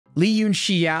Li Yun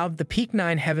Xiao, the Peak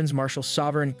Nine Heavens martial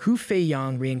sovereign Ku Fei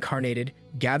Yang reincarnated,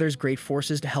 gathers great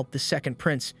forces to help the second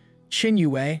prince, Qin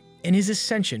Yue, in his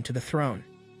ascension to the throne.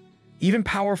 Even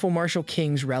powerful martial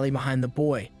kings rally behind the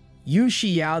boy. Yun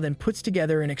Xiao then puts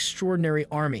together an extraordinary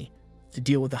army to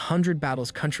deal with 100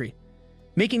 battles country,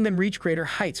 making them reach greater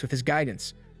heights with his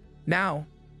guidance. Now,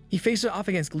 he faces off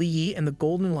against Li Yi and the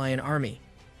Golden Lion army,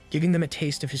 giving them a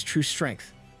taste of his true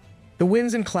strength. The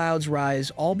winds and clouds rise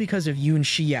all because of Yun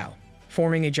Xiao,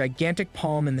 forming a gigantic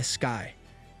palm in the sky.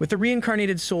 With the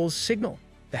reincarnated soul's signal,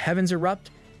 the heavens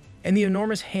erupt, and the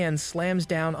enormous hand slams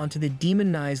down onto the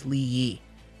demonized Li Yi.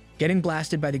 Getting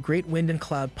blasted by the great wind and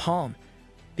cloud palm,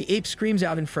 the ape screams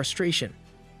out in frustration.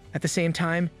 At the same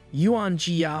time, Yuan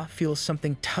Jia feels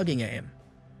something tugging at him.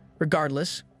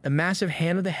 Regardless, the massive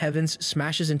hand of the heavens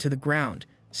smashes into the ground,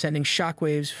 sending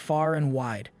shockwaves far and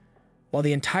wide. While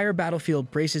the entire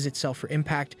battlefield braces itself for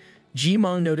impact,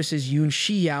 Jimeng notices Yun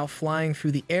Xiao flying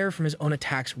through the air from his own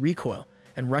attack's recoil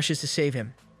and rushes to save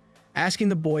him, asking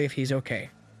the boy if he's okay.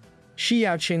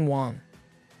 Xiao Qingwang,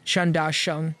 Chen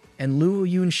Dasheng, and Luo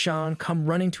Yunshan come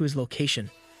running to his location.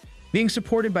 Being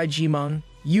supported by Jimeng,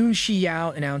 Yun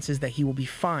Xiao announces that he will be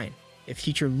fine if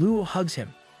teacher Luo hugs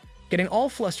him. Getting all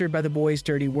flustered by the boy's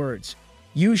dirty words,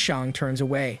 Yushang turns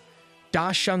away.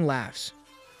 Dasheng laughs,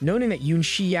 noting that Yun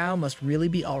Xiao must really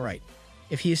be alright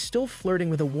if he is still flirting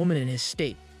with a woman in his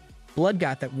state. Blood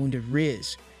got that wounded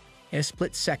Riz. In a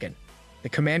split second, the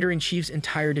commander-in-chief's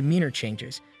entire demeanor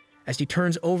changes as he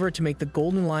turns over to make the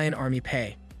Golden Lion army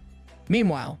pay.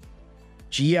 Meanwhile,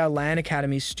 Jia Lan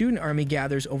Academy's student army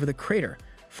gathers over the crater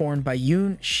formed by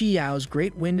Yun Xiao's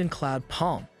great wind and cloud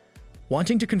palm,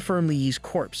 wanting to confirm Li Yi's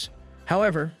corpse.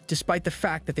 However, despite the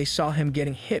fact that they saw him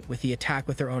getting hit with the attack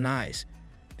with their own eyes,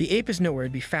 the ape is nowhere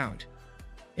to be found.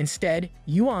 Instead,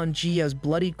 Yuan Jia's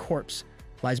bloodied corpse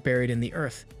lies buried in the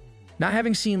earth. Not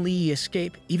having seen Li Yi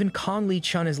escape, even Kong Li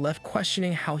Chun is left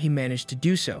questioning how he managed to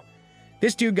do so.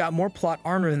 This dude got more plot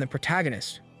armor than the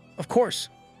protagonist. Of course,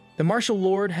 the martial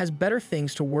lord has better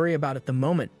things to worry about at the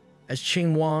moment, as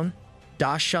Qing Wang,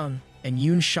 Da Sheng, and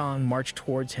Yun Shang march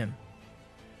towards him.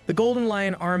 The Golden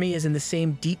Lion army is in the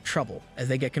same deep trouble as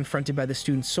they get confronted by the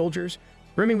student soldiers,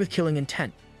 brimming with killing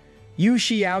intent. Yu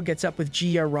Xiao gets up with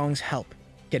Jia Rong's help,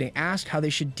 getting asked how they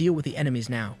should deal with the enemies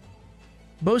now.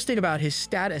 Boasting about his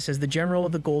status as the general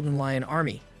of the Golden Lion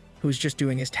army, who is just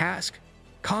doing his task,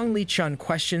 Kong Li Chun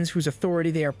questions whose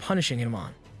authority they are punishing him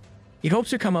on. He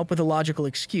hopes to come up with a logical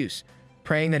excuse,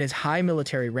 praying that his high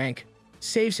military rank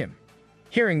saves him.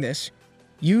 Hearing this,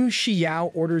 Yu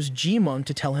Xiao orders Jimeng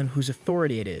to tell him whose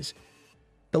authority it is.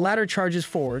 The latter charges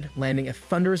forward, landing a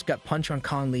thunderous gut punch on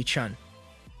Kong Li Chun.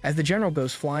 As the general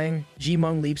goes flying,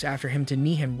 Jimeng leaps after him to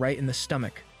knee him right in the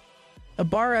stomach. A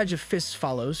barrage of fists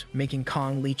follows, making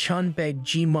Kong Li Chun beg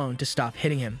Jimeng to stop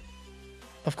hitting him.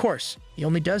 Of course, he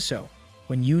only does so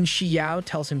when Yun Xiao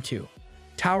tells him to.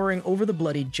 Towering over the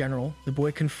bloodied general, the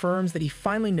boy confirms that he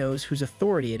finally knows whose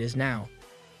authority it is now.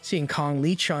 Seeing Kong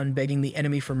Li Chun begging the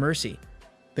enemy for mercy,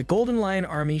 the Golden Lion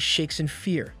army shakes in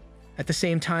fear. At the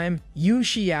same time, Yun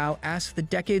Xiao asks the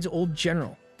decades-old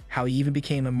general how he even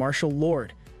became a martial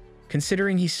lord,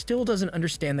 considering he still doesn't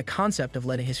understand the concept of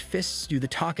letting his fists do the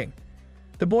talking.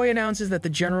 The boy announces that the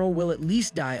general will at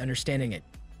least die understanding it.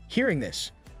 Hearing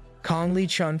this, Kong Li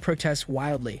Chun protests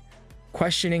wildly,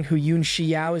 questioning who Yun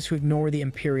Xiao is to ignore the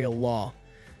imperial law.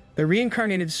 The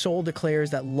reincarnated soul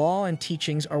declares that law and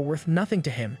teachings are worth nothing to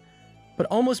him, but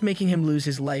almost making him lose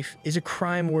his life is a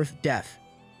crime worth death.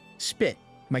 Spit,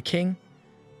 my king.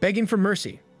 Begging for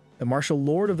mercy, the martial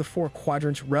lord of the Four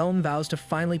Quadrants realm vows to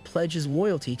finally pledge his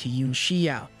loyalty to Yun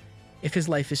Xiao if his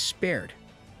life is spared.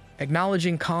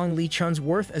 Acknowledging Kong Li Chun's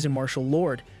worth as a martial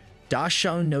lord, Da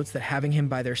Sheng notes that having him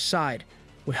by their side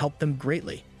would help them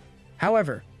greatly.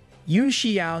 However, Yun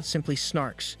Xiao simply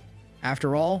snarks.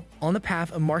 After all, on the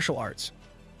path of martial arts,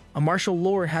 a martial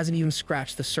lord hasn't even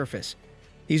scratched the surface.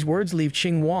 These words leave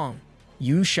Qing Wang,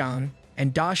 Yun Shang,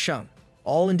 and Da Sheng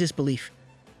all in disbelief.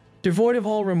 Devoid of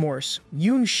all remorse,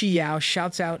 Yun Xiao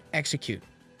shouts out, "Execute."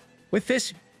 With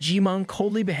this, Jimeng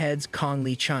coldly beheads Kong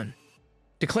Li Chun.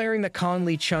 Declaring that Kong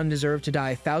Li Chun deserved to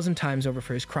die 1,000 times over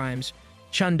for his crimes,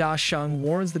 Chen Da-sheng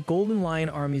warns the Golden Lion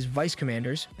Army's vice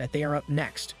commanders that they are up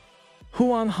next.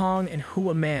 Huang Hong and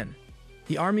Hua Man,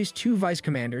 the army's two vice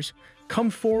commanders, come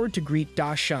forward to greet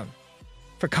Da-sheng.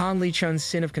 For Kong Li Chun's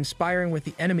sin of conspiring with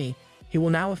the enemy, he will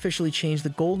now officially change the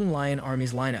Golden Lion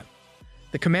Army's lineup.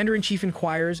 The commander-in-chief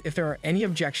inquires if there are any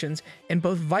objections, and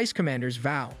both vice commanders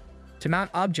vow to not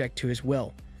object to his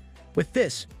will. With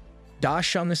this,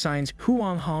 Da-sheng assigns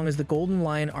Huang Hong as the Golden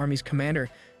Lion Army's commander,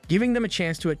 giving them a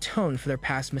chance to atone for their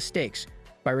past mistakes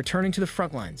by returning to the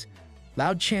front lines.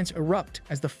 Loud chants erupt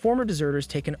as the former deserters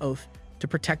take an oath to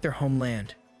protect their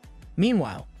homeland.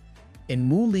 Meanwhile, in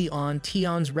Mu Lian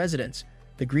Tian's residence,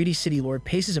 the greedy city lord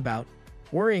paces about,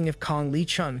 worrying if Kong Li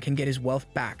Chun can get his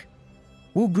wealth back.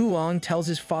 Wu Guang tells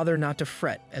his father not to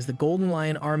fret, as the Golden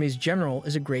Lion Army's general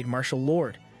is a great martial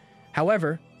lord.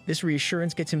 However, this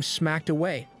reassurance gets him smacked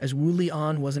away, as Wu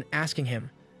Lian wasn't asking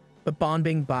him, but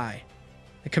Banbing Bai.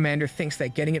 The commander thinks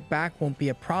that getting it back won't be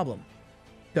a problem,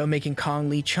 though making Kong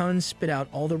Li Chun spit out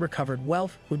all the recovered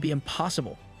wealth would be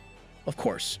impossible. Of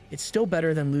course, it's still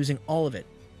better than losing all of it.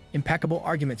 Impeccable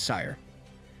argument, sire.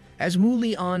 As Mu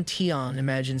Lian Tian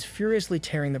imagines furiously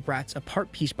tearing the brats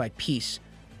apart piece by piece,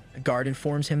 a guard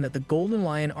informs him that the Golden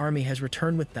Lion Army has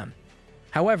returned with them.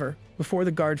 However, before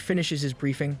the guard finishes his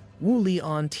briefing, Wu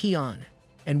Lian Tian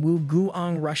and Wu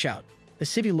Guang rush out. The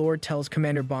city lord tells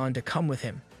Commander Ban to come with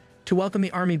him, to welcome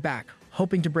the army back,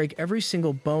 hoping to break every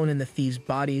single bone in the thieves'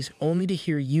 bodies, only to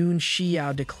hear Yun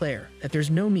Xiao declare that there's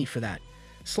no need for that.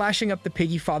 Slashing up the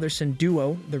piggy father-son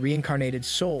duo, the reincarnated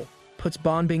soul, puts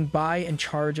Banbing Bai in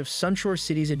charge of Sunshore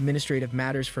City's administrative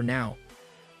matters for now.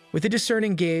 With a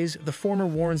discerning gaze, the former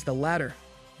warns the latter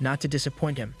not to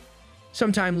disappoint him.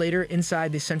 Sometime later,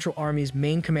 inside the Central Army's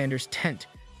main commander's tent,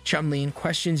 Chunlin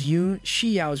questions Yun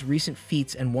Xiao's recent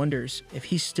feats and wonders if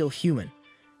he's still human.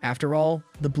 After all,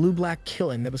 the blue-black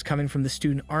killing that was coming from the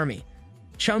student army,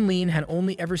 Chunlin had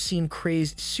only ever seen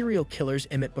crazed serial killers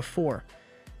emit before.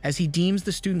 As he deems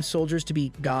the student soldiers to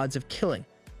be gods of killing,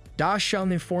 Da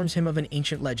Shun informs him of an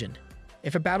ancient legend.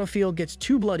 If a battlefield gets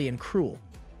too bloody and cruel,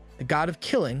 the god of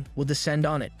killing will descend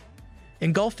on it.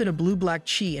 Engulfed in a blue-black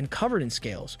chi and covered in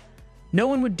scales, no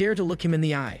one would dare to look him in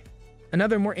the eye.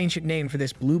 Another more ancient name for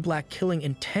this blue-black killing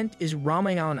intent is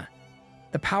Ramayana,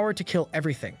 the power to kill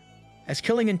everything. As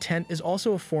killing intent is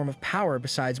also a form of power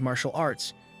besides martial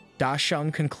arts, Da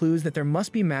Shun concludes that there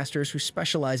must be masters who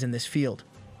specialize in this field.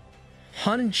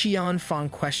 Han Qian Fang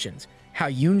questions how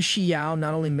Yun Xiao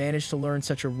not only managed to learn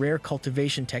such a rare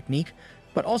cultivation technique,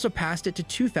 but also passed it to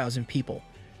 2,000 people.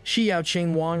 Xiao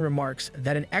Qingwan remarks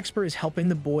that an expert is helping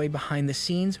the boy behind the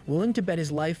scenes, willing to bet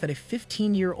his life that a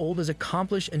 15-year-old as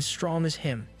accomplished and strong as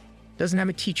him doesn't have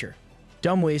a teacher.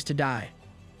 Dumb ways to die.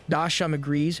 Da Shun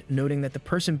agrees, noting that the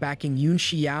person backing Yun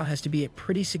Xiao has to be a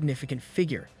pretty significant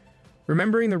figure.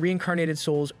 Remembering the reincarnated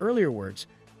soul's earlier words,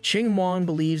 Qingwan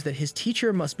believes that his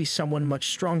teacher must be someone much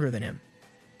stronger than him.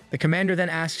 The commander then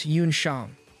asks Yun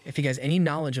Shang if he has any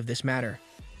knowledge of this matter.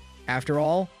 After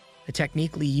all, the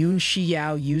technique Li Yun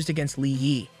Xiao used against Li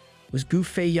Yi was Gu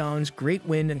Feiyang's Great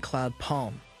Wind and Cloud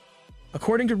Palm.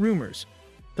 According to rumors,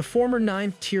 the former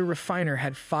 9th-tier refiner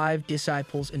had 5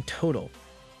 disciples in total.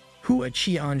 Hua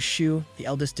Qianshu, the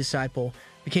eldest disciple,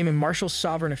 became a martial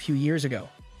sovereign a few years ago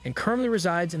and currently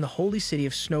resides in the holy city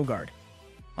of Snowguard.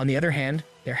 On the other hand,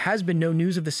 there has been no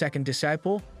news of the second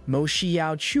disciple, Mo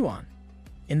Xiao Chuan,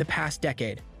 in the past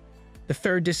decade. The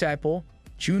third disciple,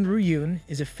 Jun Ruyun,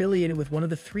 is affiliated with one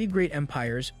of the 3 great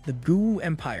empires, the Guwu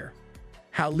Empire.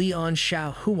 Hao Lian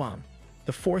Shao Huam,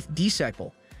 the 4th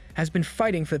disciple, has been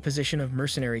fighting for the position of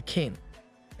mercenary king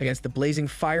against the Blazing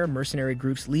Fire mercenary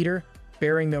group's leader,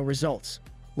 bearing no results.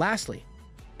 Lastly,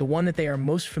 the one that they are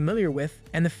most familiar with,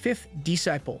 and the 5th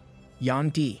disciple, Yang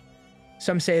Di.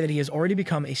 Some say that he has already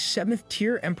become a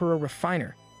 7th-tier emperor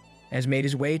refiner and has made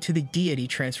his way to the deity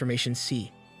transformation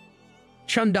sea.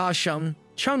 Chun Da Shun,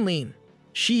 Chunlin,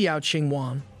 Xiao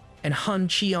Qingwan, and Han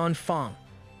Qian Fang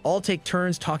all take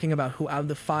turns talking about who out of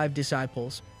the 5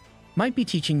 disciples might be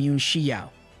teaching Yun Xiao.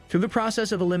 Through the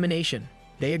process of elimination,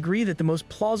 they agree that the most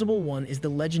plausible one is the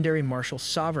legendary martial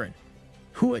sovereign,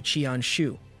 Hua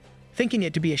Qianshu. Thinking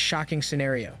it to be a shocking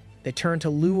scenario, they turn to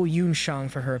Luo Yunshang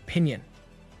for her opinion.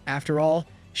 After all,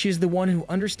 she is the one who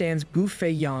understands Gu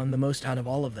Feiyan the most out of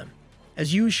all of them.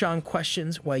 As Yunshang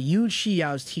questions why Yun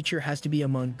Xiao's teacher has to be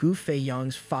among Gu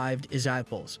Feiyang's 5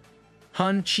 disciples,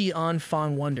 Han Qian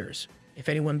Fang wonders if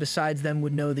anyone besides them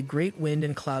would know the Great Wind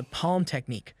and Cloud Palm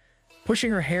technique.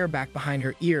 Pushing her hair back behind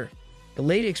her ear, the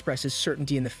lady expresses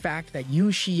certainty in the fact that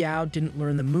Yun Xiao didn't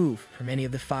learn the move from any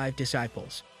of the 5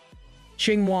 disciples.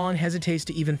 Qingwan hesitates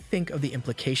to even think of the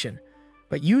implication,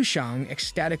 but Yunshang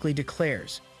ecstatically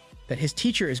declares that his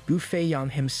teacher is Gu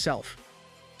Feiyang himself.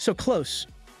 So close,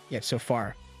 yet so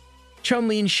far.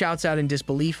 Chunlin shouts out in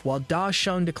disbelief while Da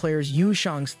Shun declares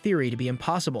Yunshang's theory to be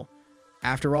impossible.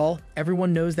 After all,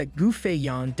 everyone knows that Gu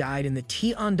Feiyang died in the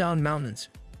Tiandan Mountains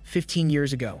 15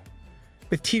 years ago.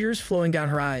 With tears flowing down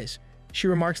her eyes, she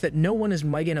remarks that no one is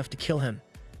mighty enough to kill him.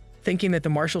 Thinking that the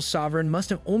martial sovereign must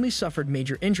have only suffered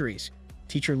major injuries,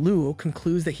 Teacher Luo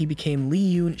concludes that he became Li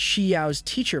Yun Xiao's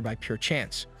teacher by pure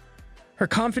chance. Her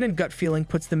confident gut feeling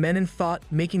puts the men in thought,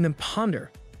 making them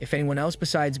ponder if anyone else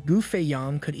besides Gu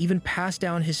Feiyang could even pass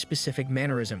down his specific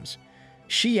mannerisms.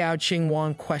 Xiao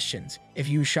Qingwang questions if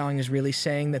Yu Shang is really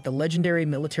saying that the legendary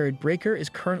military breaker is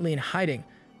currently in hiding,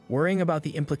 worrying about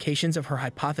the implications of her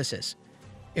hypothesis.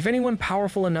 If anyone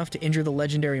powerful enough to injure the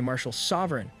legendary martial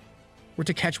sovereign were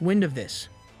to catch wind of this,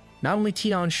 not only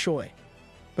Tian Shui,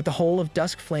 but the whole of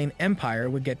Dusk Flame Empire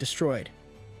would get destroyed.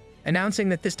 Announcing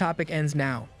that this topic ends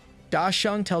now, Da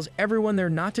Sheng tells everyone they're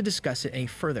not to discuss it any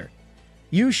further.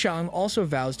 Yu Shang also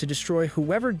vows to destroy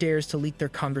whoever dares to leak their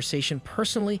conversation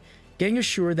personally, getting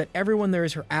assured that everyone there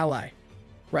is her ally.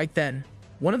 Right then,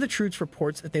 one of the troops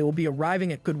reports that they will be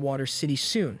arriving at Goodwater City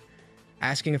soon,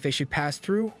 asking if they should pass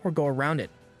through or go around it.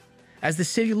 As the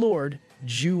city lord,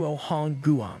 Zhuo Hong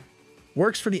Guam,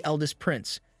 works for the eldest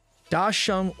prince, Da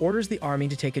Sheng orders the army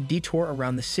to take a detour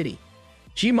around the city.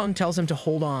 Ji Meng tells him to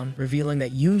hold on, revealing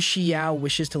that Yun Xiao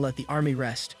wishes to let the army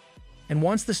rest, and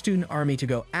wants the student army to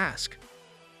go ask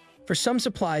for some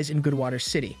supplies in Goodwater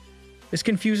City. This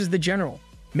confuses the general,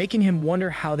 making him wonder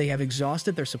how they have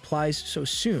exhausted their supplies so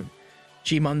soon.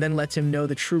 Ji Meng then lets him know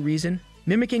the true reason,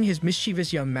 mimicking his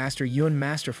mischievous young master Yun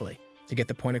masterfully to get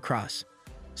the point across.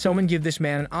 Someone give this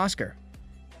man an Oscar.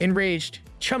 Enraged,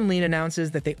 Chun-Lin announces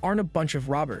that they aren't a bunch of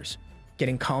robbers,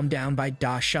 getting calmed down by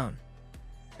Da Sheng.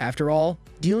 After all,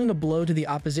 dealing a blow to the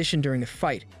opposition during the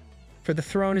fight for the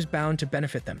throne is bound to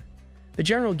benefit them. The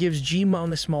general gives Ji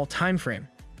Meng the small time frame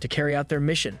to carry out their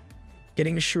mission,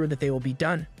 getting assured that they will be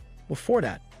done. Before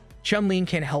that, Chun-Lin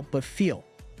can't help but feel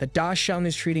that Da Sheng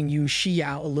is treating Yu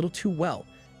Xiao a little too well,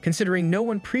 considering no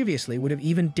one previously would have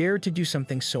even dared to do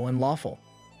something so unlawful.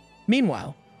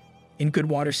 Meanwhile, in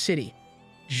Goodwater City,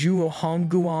 Zhuo Hong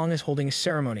Guang is holding a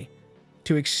ceremony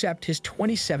to accept his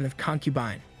 27th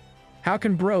concubine. How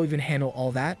can bro even handle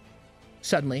all that?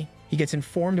 Suddenly, he gets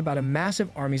informed about a massive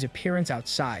army's appearance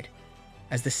outside.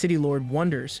 As the city lord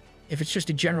wonders if it's just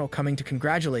a general coming to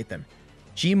congratulate them,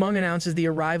 Ji Meng announces the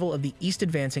arrival of the East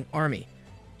Advancing Army.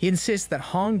 He insists that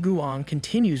Hong Guang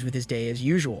continues with his day as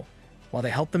usual, while they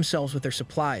help themselves with their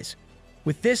supplies.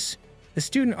 With this, the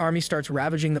student army starts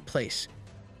ravaging the place.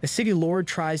 The city lord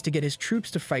tries to get his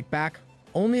troops to fight back,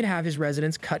 only to have his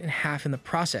residents cut in half in the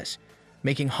process.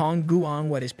 Making Hong Guang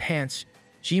wet his pants,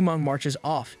 Ji Meng marches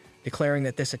off, declaring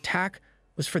that this attack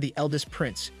was for the eldest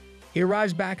prince. He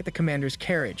arrives back at the commander's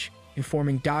carriage,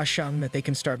 informing Da Sheng that they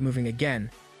can start moving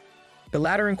again. The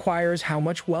latter inquires how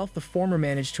much wealth the former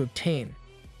managed to obtain,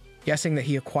 guessing that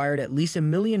he acquired at least 1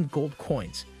 million gold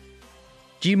coins.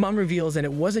 Ji Meng reveals that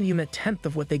it wasn't even a tenth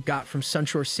of what they got from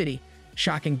Sunshore City,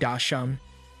 shocking Da Sheng,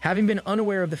 having been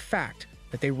unaware of the fact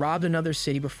that they robbed another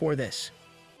city before this.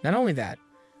 Not only that,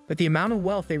 but the amount of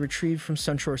wealth they retrieved from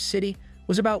Sunshore City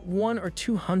was about 100 or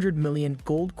 200 million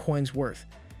gold coins worth.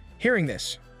 Hearing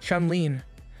this, Chun-Lin,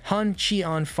 Han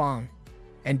Qianfang,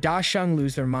 and Da Sheng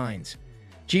lose their minds.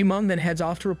 Ji Meng then heads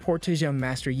off to report to his young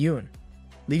master Yun,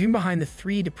 leaving behind the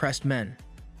 3 depressed men.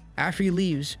 After he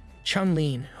leaves,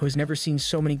 Chun-Lin, who has never seen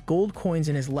so many gold coins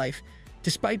in his life,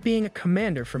 despite being a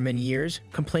commander for many years,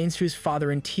 complains to his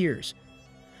father in tears.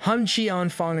 Han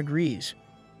Qianfang agrees,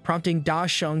 prompting Da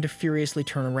Sheng to furiously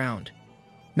turn around.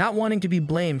 Not wanting to be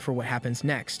blamed for what happens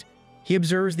next, he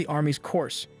observes the army's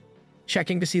course,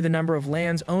 checking to see the number of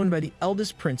lands owned by the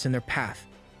eldest prince in their path.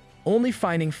 Only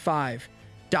finding 5,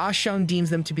 Da Sheng deems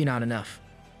them to be not enough.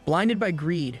 Blinded by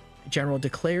greed, the general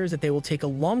declares that they will take a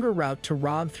longer route to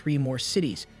rob 3 more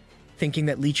cities, thinking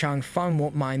that Li Changfeng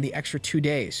won't mind the extra 2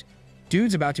 days.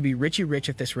 Dude's about to be richy rich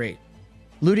at this rate.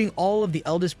 Looting all of the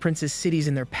eldest prince's cities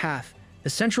in their path, the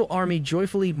central army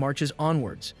joyfully marches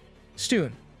onwards.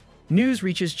 Soon, news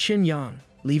reaches Qin Yang,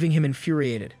 leaving him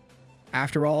infuriated.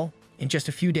 After all, in just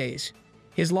a few days,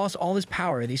 he has lost all his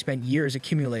power that he spent years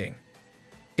accumulating.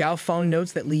 Gao Feng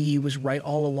notes that Li Yi was right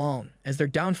all along, as their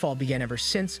downfall began ever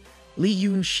since Li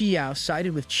Yun Xiao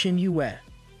sided with Qin Yue.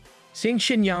 Seeing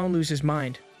Qin Yang lose his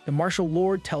mind, the martial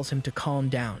lord tells him to calm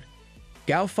down.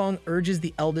 Gao Feng urges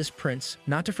the eldest prince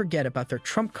not to forget about their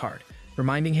trump card,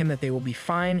 reminding him that they will be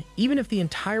fine even if the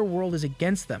entire world is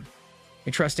against them.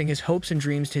 Entrusting his hopes and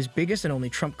dreams to his biggest and only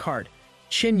trump card,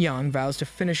 Qin Yang vows to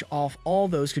finish off all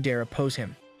those who dare oppose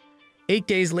him. 8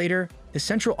 days later, the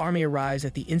central army arrives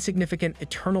at the insignificant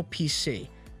Eternal Peace Sea,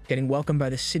 getting welcomed by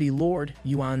the city lord,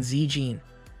 Yuan Zijin.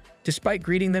 Despite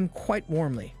greeting them quite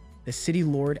warmly, the city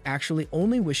lord actually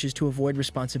only wishes to avoid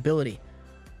responsibility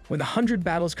when the 100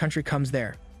 Battles country comes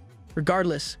there.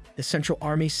 Regardless, the central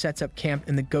army sets up camp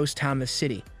in the ghost town of the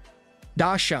city.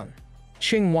 Da Sheng,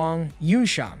 Qing Wang, Yun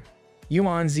Shang,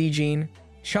 Yuan Zijin,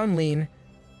 Chun-Lin,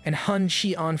 and Han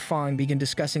Qianfang begin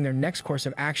discussing their next course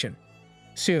of action.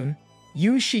 Soon,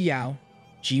 Yu Xiao,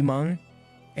 Ji Meng,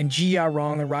 and Ji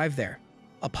Yarong arrive there.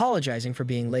 apologizing for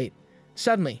being late.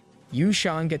 Suddenly, Yun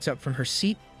Shang gets up from her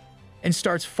seat and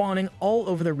starts fawning all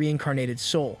over the reincarnated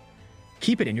soul.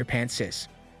 "Keep it in your pants, sis."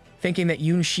 Thinking that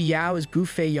Yun Xiao is Gu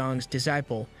Feiyang's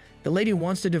disciple, the lady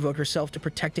wants to devote herself to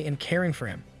protecting and caring for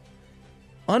him.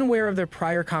 Unaware of their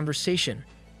prior conversation,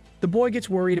 the boy gets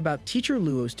worried about Teacher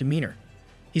Luo's demeanor.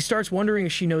 He starts wondering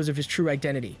if she knows of his true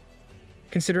identity,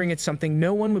 considering it's something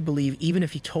no one would believe even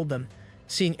if he told them,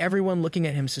 seeing everyone looking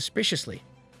at him suspiciously.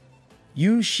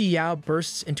 Yun Xiao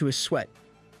bursts into a sweat.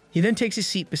 He then takes his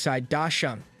seat beside Da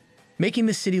Sheng, making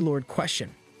the city lord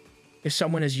question if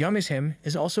someone as young as him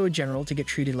is also a general to get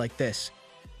treated like this.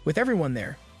 With everyone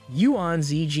there, Yuan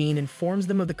Zijin informs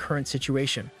them of the current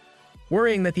situation,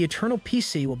 worrying that the Eternal Peace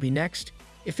City will be next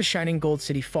if the Shining Gold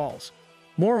City falls.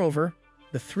 Moreover,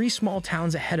 the three small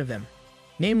towns ahead of them,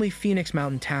 namely Phoenix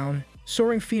Mountain Town,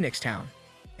 Soaring Phoenix Town,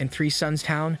 and Three Suns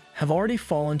Town, have already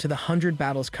fallen to the 100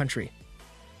 Battles country.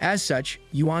 As such,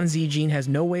 Yuan Zijin has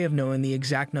no way of knowing the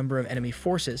exact number of enemy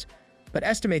forces, but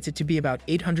estimates it to be about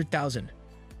 800,000.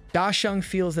 Da Sheng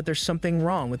feels that there's something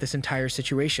wrong with this entire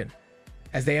situation,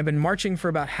 as they have been marching for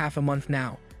about half a month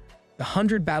now. The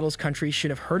 100 Battles country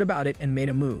should have heard about it and made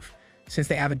a move. Since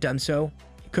they haven't done so,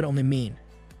 it could only mean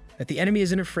that the enemy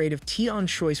isn't afraid of Tian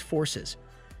Shui's forces.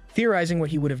 Theorizing what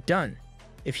he would have done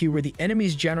if he were the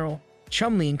enemy's general,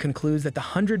 Chumlin concludes that the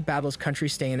 100 Battles country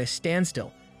staying in a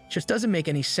standstill just doesn't make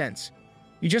any sense.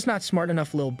 You're just not smart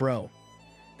enough, lil bro.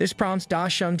 This prompts Da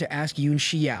Sheng to ask Yun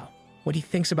Xiao what he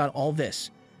thinks about all this.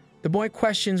 The boy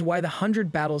questions why the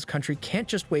 100 Battles country can't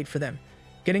just wait for them,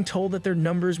 getting told that their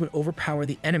numbers would overpower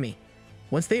the enemy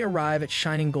once they arrive at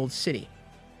Shining Gold City.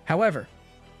 However,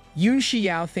 Yun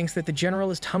Xiao thinks that the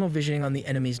general is tunnel visioning on the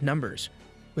enemy's numbers,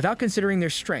 without considering their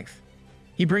strength.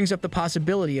 He brings up the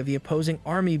possibility of the opposing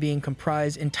army being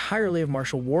comprised entirely of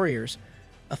martial warriors,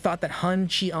 a thought that Han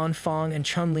Qianfang and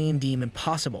Chunlin deem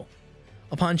impossible.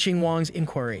 Upon Qingwang's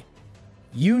inquiry,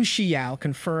 Yun Xiao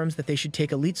confirms that they should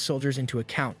take elite soldiers into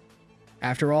account.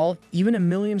 After all, even a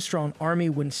million-strong army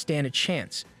wouldn't stand a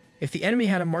chance if the enemy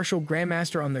had a martial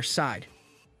grandmaster on their side.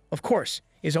 Of course,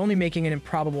 he is only making an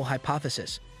improbable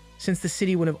hypothesis, since the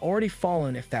city would have already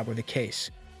fallen if that were the case.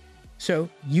 So,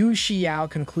 Yun Xiao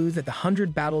concludes that the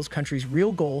 100 Battles country's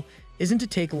real goal isn't to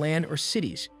take land or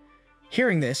cities.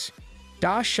 Hearing this,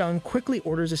 Da Sheng quickly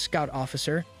orders a scout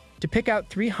officer to pick out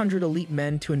 300 elite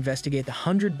men to investigate the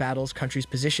 100 Battles country's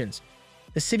positions.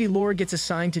 The city lord gets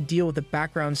assigned to deal with the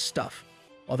background stuff,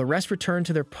 while the rest return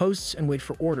to their posts and wait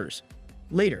for orders.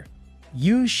 Later,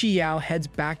 Yun Xiao heads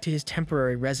back to his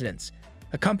temporary residence,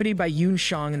 accompanied by Yun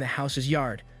Shang in the house's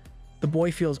yard. The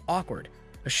boy feels awkward,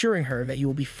 assuring her that he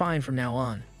will be fine from now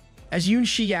on. As Yun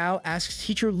Xiao asks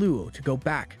Teacher Luo to go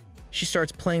back, she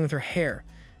starts playing with her hair.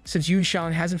 Since Yun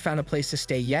Shang hasn't found a place to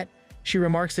stay yet, she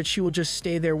remarks that she will just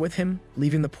stay there with him,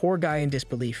 leaving the poor guy in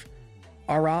disbelief.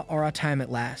 Ara time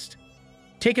at last.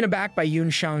 Taken aback by Yun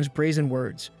Shang's brazen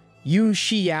words, Yun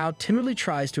Xiao timidly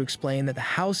tries to explain that the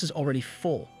house is already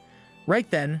full. Right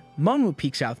then, Mengwu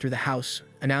peeks out through the house,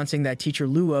 announcing that Teacher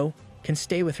Luo can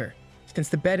stay with her, since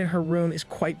the bed in her room is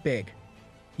quite big.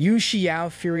 Yun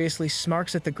Xiao furiously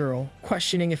smirks at the girl,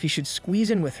 questioning if he should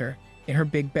squeeze in with her in her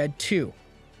big bed too.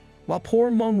 While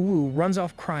poor Mengwu runs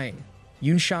off crying,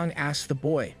 Yun Shang asks the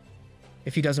boy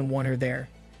if he doesn't want her there.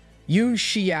 Yun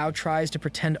Xiao tries to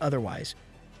pretend otherwise,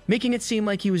 making it seem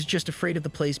like he was just afraid of the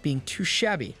place being too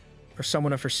shabby for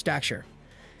someone of her stature.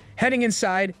 Heading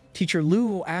inside, Teacher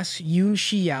Luo asks Yun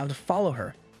Xiao to follow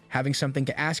her, having something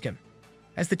to ask him.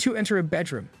 As the two enter a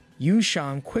bedroom, Yun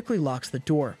Shang quickly locks the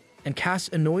door and casts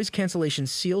a noise cancellation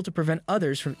seal to prevent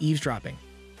others from eavesdropping.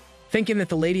 Thinking that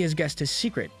the lady has guessed his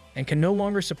secret and can no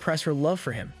longer suppress her love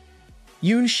for him,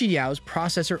 Yun Xiao's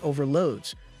processor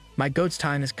overloads. My goat's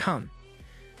time has come.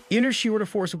 Even if she were to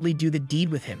forcibly do the deed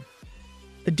with him,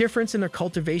 the difference in their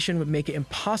cultivation would make it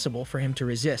impossible for him to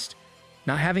resist.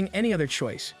 Not having any other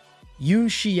choice, Yun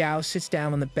Xiao sits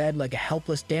down on the bed like a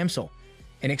helpless damsel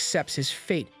and accepts his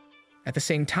fate. At the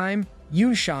same time,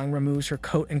 Yun Shang removes her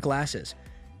coat and glasses,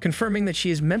 confirming that she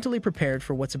is mentally prepared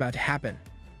for what's about to happen.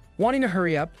 Wanting to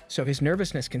hurry up so his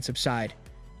nervousness can subside,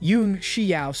 Yun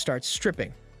Xiao starts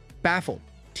stripping. Baffled,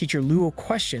 Teacher Luo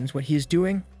questions what he is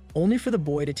doing, only for the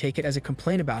boy to take it as a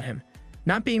complaint about him,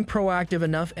 not being proactive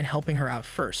enough and helping her out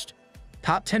first.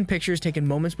 Top 10 pictures taken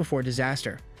moments before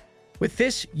disaster. With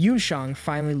this, Yun Shang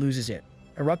finally loses it.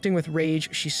 Erupting with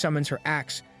rage, she summons her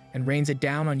axe and rains it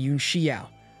down on Yun Xiao,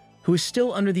 who is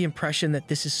still under the impression that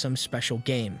this is some special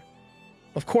game.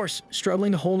 Of course,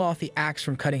 struggling to hold off the axe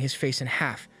from cutting his face in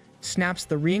half, snaps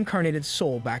the reincarnated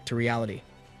soul back to reality.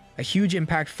 A huge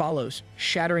impact follows,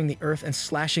 shattering the earth and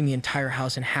slashing the entire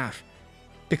house in half.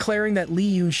 Declaring that Li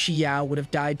Yun Xiao would have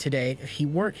died today if he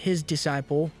weren't his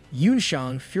disciple, Yun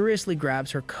Shang furiously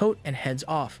grabs her coat and heads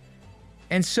off.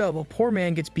 And so, a poor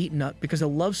man gets beaten up because a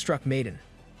love-struck maiden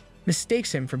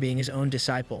mistakes him for being his own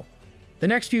disciple. The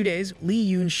next few days, Li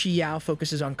Yun Xiao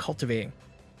focuses on cultivating.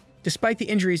 Despite the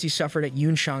injuries he suffered at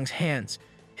Yun Shang's hands,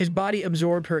 his body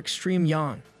absorbed her extreme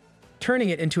yang, turning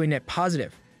it into a net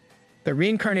positive. The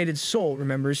reincarnated soul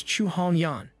remembers Chu Hong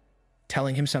Yan,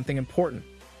 telling him something important.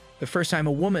 The first time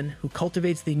a woman who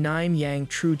cultivates the 9 Yang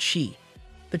True Qi,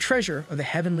 the treasure of the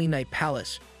Heavenly Night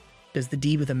Palace, does the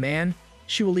deed with a man,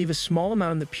 she will leave a small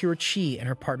amount of the pure Qi in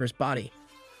her partner's body.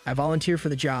 I volunteer for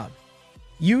the job.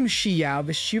 Yun Xiao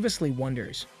mischievously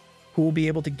wonders who will be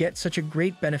able to get such a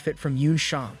great benefit from Yun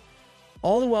Shang.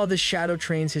 All the while, this shadow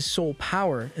trains his soul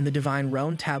power in the Divine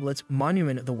Realm Tablet's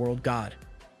Monument of the World God.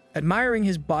 Admiring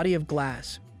his body of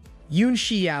glass, Yun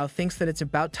Xiao thinks that it's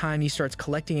about time he starts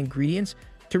collecting ingredients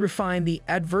to refine the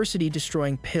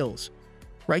adversity-destroying pills.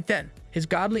 Right then, his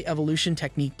godly evolution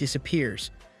technique disappears.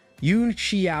 Yun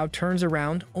Xiao turns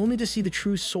around only to see the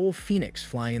true soul phoenix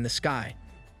flying in the sky.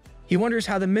 He wonders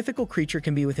how the mythical creature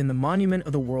can be within the Monument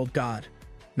of the World God,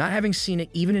 not having seen it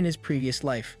even in his previous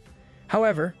life.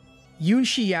 However, Yun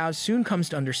Xiao soon comes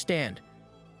to understand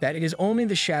that it is only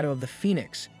the shadow of the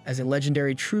phoenix, as a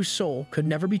legendary true soul could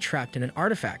never be trapped in an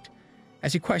artifact.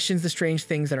 As he questions the strange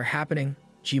things that are happening,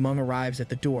 Jimeng arrives at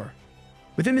the door.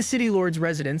 Within the city lord's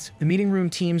residence, the meeting room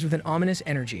teems with an ominous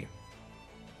energy.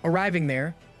 Arriving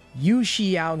there, Yun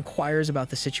Xiao inquires about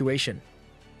the situation.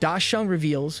 Da Sheng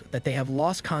reveals that they have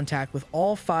lost contact with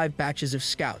all 5 batches of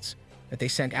scouts that they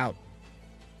sent out.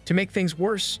 To make things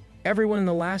worse, everyone in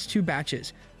the last 2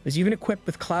 batches was even equipped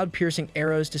with cloud-piercing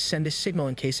arrows to send a signal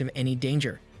in case of any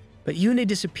danger. But Yune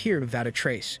disappeared without a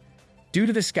trace. Due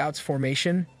to the scouts'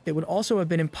 formation, it would also have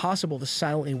been impossible to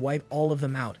silently wipe all of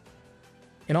them out.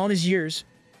 In all his years,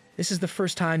 this is the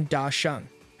first time Da Sheng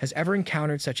has ever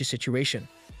encountered such a situation.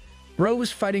 Bro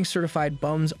was fighting certified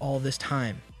bums all this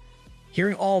time.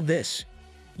 Hearing all this,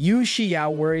 Yu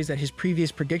Xiao worries that his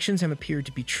previous predictions have appeared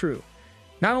to be true.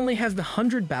 Not only has the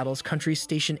 100 Battles country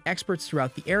stationed experts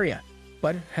throughout the area,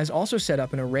 but has also set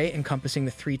up an array encompassing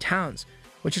the 3 towns,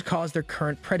 which has caused their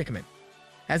current predicament.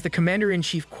 As the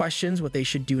commander-in-chief questions what they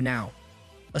should do now,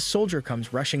 a soldier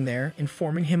comes rushing there,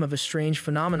 informing him of a strange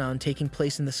phenomenon taking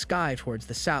place in the sky towards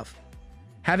the south.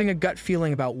 Having a gut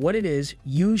feeling about what it is,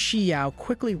 Yu Xiao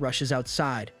quickly rushes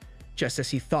outside. Just as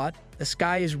he thought, the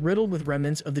sky is riddled with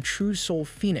remnants of the true soul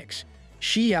phoenix.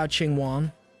 Xiao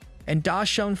Qingwang and Da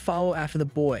Sheng follow after the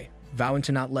boy, vowing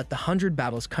to not let the 100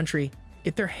 Battles country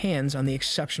get their hands on the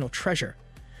exceptional treasure.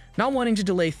 Not wanting to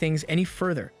delay things any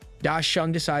further, Da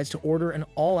Sheng decides to order an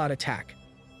all-out attack.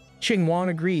 Qingwang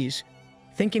agrees,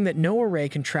 thinking that no array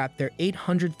can trap their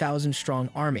 800,000-strong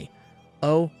army.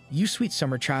 Oh, you sweet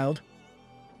summer child.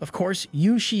 Of course,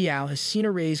 Yu Xiao has seen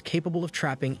arrays capable of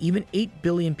trapping even 8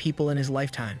 billion people in his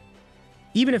lifetime.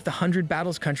 Even if the 100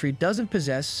 Battles country doesn't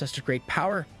possess such a great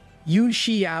power, Yu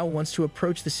Xiao wants to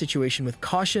approach the situation with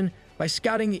caution by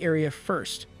scouting the area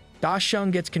first. Da Sheng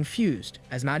gets confused,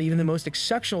 as not even the most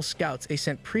exceptional scouts they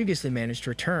sent previously managed to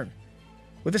return.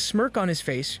 With a smirk on his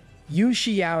face, Yu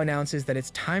Xiao announces that it's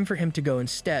time for him to go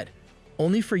instead,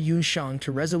 only for Yun Shang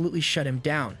to resolutely shut him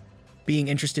down. Being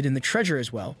interested in the treasure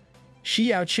as well,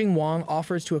 Xiao Qingwang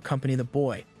offers to accompany the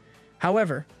boy.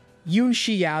 However, Yun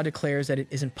Xiao declares that it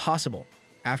isn't possible.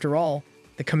 After all,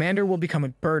 the commander will become a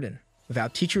burden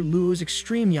without Teacher Luo's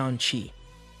extreme Yan Qi,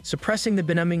 suppressing the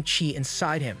benumbing Qi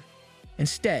inside him.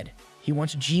 Instead, he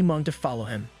wants Jimeng to follow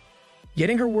him.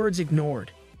 Getting her words ignored,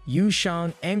 Yun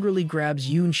Shang angrily grabs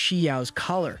Yun Xiao's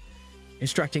collar,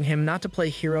 instructing him not to play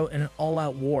hero in an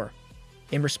all-out war.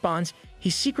 In response, he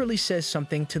secretly says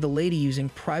something to the lady using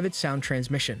private sound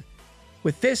transmission.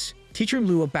 With this, Teacher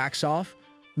Luo backs off,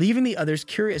 leaving the others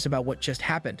curious about what just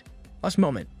happened. Last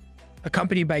moment.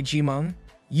 Accompanied by Jimeng,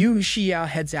 Yu Xiao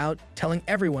heads out, telling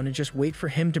everyone to just wait for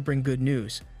him to bring good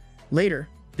news. Later,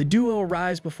 the duo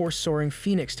arrives before soaring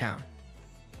Phoenix Town.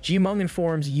 Jimeng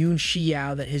informs Yun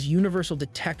Xiao that his universal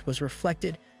detect was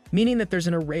reflected, meaning that there's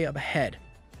an array up ahead.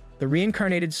 The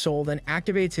reincarnated soul then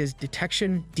activates his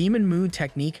detection demon mood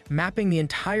technique, mapping the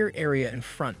entire area in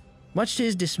front. Much to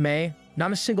his dismay,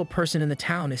 not a single person in the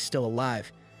town is still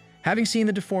alive. Having seen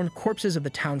the deformed corpses of the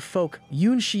town folk,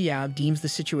 Yun Xiao deems the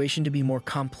situation to be more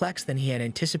complex than he had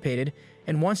anticipated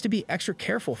and wants to be extra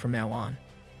careful from now on.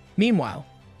 Meanwhile,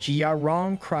 Jia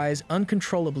Rong cries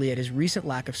uncontrollably at his recent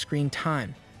lack of screen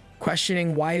time,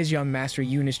 questioning why his young master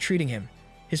Yun is treating him,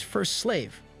 his first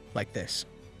slave, like this.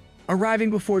 Arriving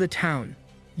before the town,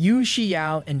 Yu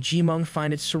Xiao and Jimeng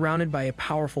find it surrounded by a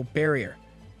powerful barrier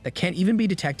that can't even be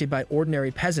detected by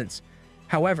ordinary peasants.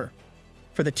 However,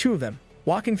 for the two of them,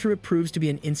 walking through it proves to be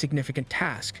an insignificant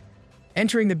task.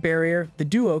 Entering the barrier, the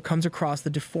duo comes across the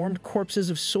deformed corpses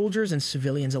of soldiers and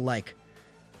civilians alike.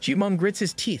 Jimon grits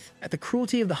his teeth at the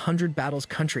cruelty of the 100 Battles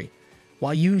country,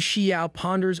 while Yun Xiao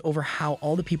ponders over how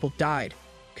all the people died,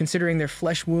 considering their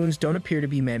flesh wounds don't appear to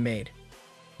be man-made.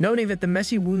 Noting that the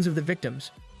messy wounds of the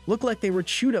victims look like they were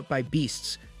chewed up by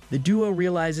beasts, the duo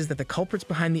realizes that the culprits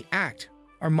behind the act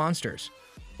are monsters.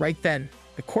 Right then,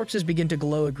 the corpses begin to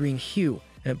glow a green hue,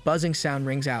 and a buzzing sound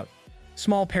rings out.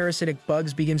 Small parasitic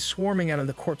bugs begin swarming out of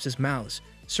the corpses' mouths,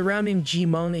 surrounding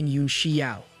Jimon and Yun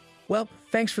Xiao. Well,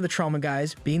 thanks for the trauma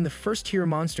guys being the first-tier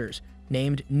monsters,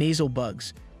 named nasal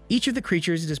bugs. Each of the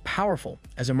creatures is as powerful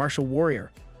as a martial warrior.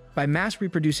 By mass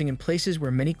reproducing in places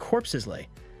where many corpses lay,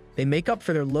 they make up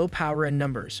for their low power and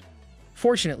numbers.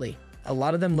 Fortunately, a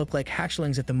lot of them look like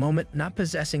hatchlings at the moment, not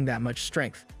possessing that much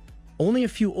strength. Only a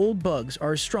few old bugs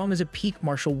are as strong as a peak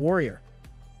martial warrior.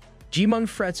 Jimon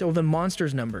frets over the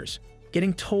monsters' numbers,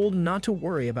 getting told not to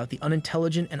worry about the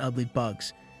unintelligent and ugly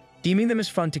bugs. Deeming them as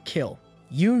fun to kill,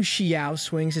 Yun Xiao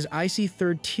swings his icy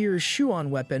third-tier Shuan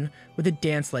weapon with a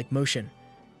dance-like motion,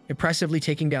 impressively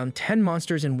taking down 10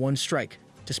 monsters in one strike,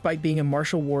 despite being a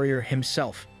martial warrior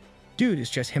himself. Dude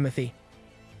is just Himothy.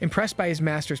 Impressed by his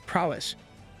master's prowess,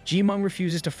 Jimon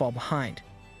refuses to fall behind.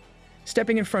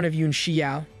 Stepping in front of Yun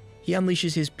Xiao, he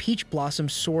unleashes his Peach Blossom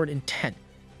Sword Intent,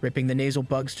 ripping the nasal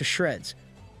bugs to shreds.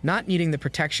 Not needing the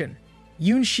protection,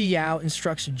 Yun Xiao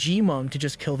instructs Jimon to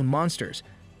just kill the monsters,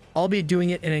 albeit doing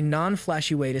it in a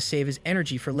non-flashy way to save his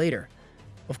energy for later.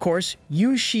 Of course,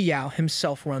 Yun Xiao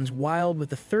himself runs wild with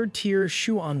the third-tier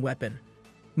Shuan weapon.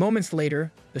 Moments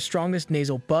later, the strongest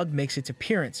nasal bug makes its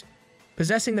appearance,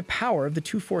 possessing the power of the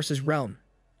Two Forces realm.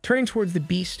 Turning towards the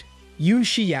beast, Yun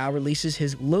Xiao releases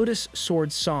his Lotus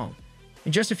Sword Song.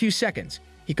 In just a few seconds,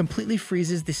 he completely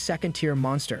freezes the second-tier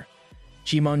monster.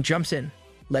 Jimon jumps in,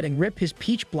 letting rip his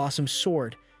Peach Blossom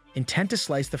Sword, intent to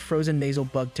slice the frozen nasal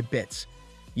bug to bits.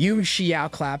 Yun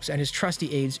Xiao claps at his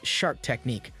trusty aide's sharp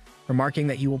technique, remarking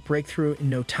that he will break through in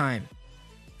no time.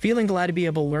 Feeling glad to be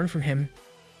able to learn from him,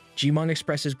 Jimon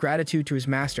expresses gratitude to his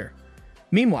master.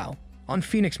 Meanwhile, on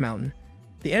Phoenix Mountain,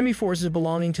 the enemy forces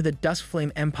belonging to the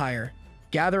Duskflame Empire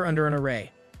gather under an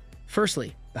array.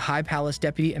 Firstly, the High Palace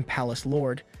Deputy and Palace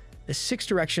Lord, the Six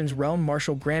Directions Realm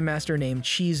Martial Grandmaster named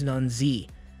Cheese Nun Z.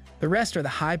 The rest are the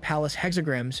High Palace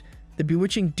Hexagrams, the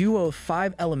bewitching duo of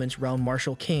 5 Elements Realm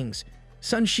Martial Kings,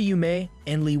 Sun Shi Yume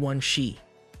and Li Wan Shi.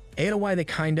 Ain't know why they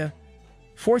kinda.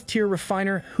 4th-tier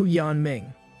Refiner Hu Yan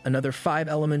Ming, another 5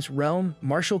 Elements Realm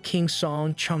Martial King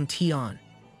Song Chum Tian,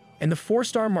 and the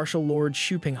 4-star Martial Lord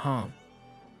Xu Ping Hong.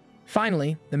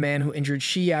 Finally, the man who injured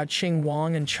Xiyao Qing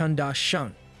Wang and Chun Da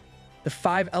Sheng, the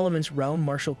 5 Elements Realm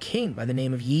Martial King by the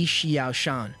name of Yi Xiao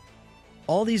Shan.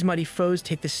 All these mighty foes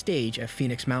take the stage at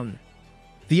Phoenix Mountain.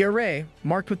 The array,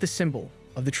 marked with the symbol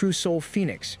of the true soul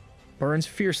Phoenix, burns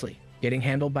fiercely, getting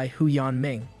handled by Hu Yan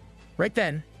Ming. Right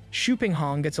then, Xu Ping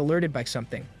Hong gets alerted by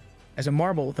something, as a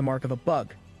marble with the mark of a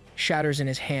bug shatters in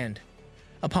his hand.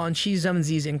 Upon Qi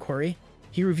Zhenzi's inquiry,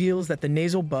 he reveals that the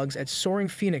nasal bugs at Soaring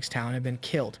Phoenix Town have been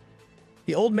killed.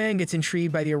 The old man gets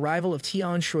intrigued by the arrival of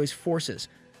Tian Shui's forces,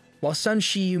 while Sun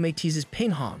Shi Yume teases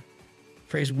Ping Hong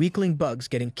for his weakling bugs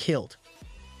getting killed.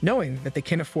 Knowing that they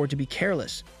can't afford to be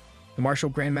careless, the Martial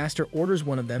Grandmaster orders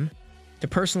one of them to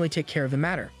personally take care of the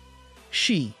matter.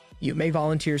 Shi Yume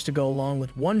volunteers to go along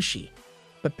with one Shi,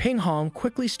 but Ping Hong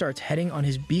quickly starts heading on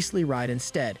his beastly ride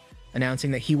instead, announcing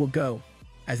that he will go,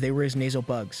 as they were his nasal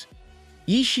bugs.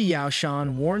 Yi Xiao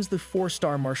Shan warns the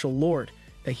 4-star Martial Lord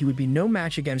that he would be no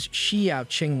match against Xiao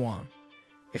Qingwang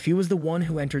if he was the one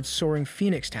who entered Soaring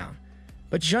Phoenix Town,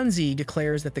 but Zhenzi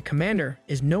declares that the commander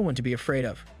is no one to be afraid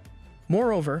of.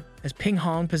 Moreover, as Ping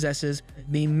Hong possesses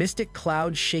the mystic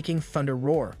cloud-shaking thunder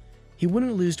roar, he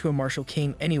wouldn't lose to a martial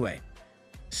king anyway.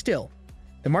 Still,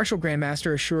 the Martial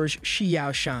Grandmaster assures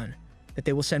Xiao Shan that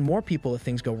they will send more people if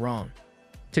things go wrong.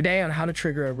 Today on how to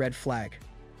trigger a red flag.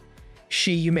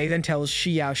 Shi Yume then tells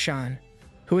Xiao Shan,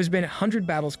 who has been at 100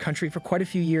 Battles country for quite a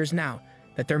few years now,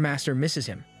 that their master misses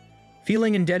him.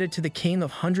 Feeling indebted to the king of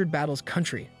 100 Battles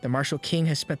country, the martial king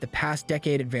has spent the past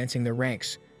decade advancing their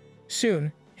ranks.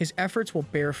 Soon, his efforts will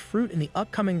bear fruit in the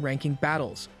upcoming ranking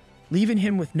battles, leaving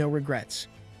him with no regrets.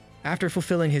 After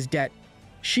fulfilling his debt,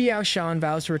 Xiao Shan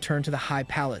vows to return to the High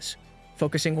Palace,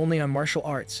 focusing only on martial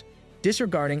arts,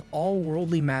 disregarding all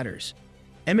worldly matters.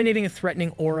 Emanating a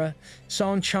threatening aura,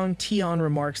 Song Chung Tian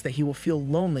remarks that he will feel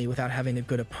lonely without having a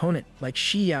good opponent like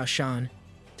Xiao Shan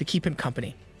to keep him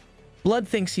company. Blood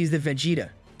thinks he's the Vegeta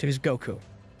to his Goku.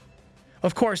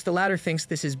 Of course, the latter thinks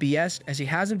this is BS, as he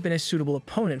hasn't been a suitable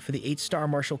opponent for the 8-star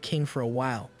Martial King for a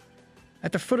while.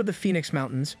 At the foot of the Phoenix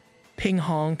Mountains, Ping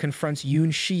Hong confronts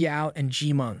Yun Xiao and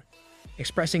Ji Meng,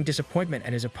 expressing disappointment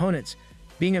at his opponents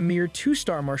being a mere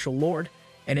 2-star martial lord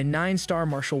and a 9-star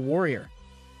martial warrior.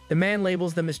 The man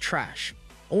labels them as trash,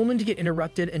 only to get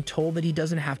interrupted and told that he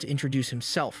doesn't have to introduce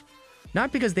himself.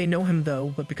 Not because they know him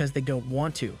though, but because they don't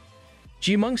want to.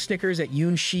 Ji Meng snickers at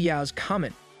Yun Xiao's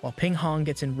comment, while Ping Hong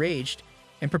gets enraged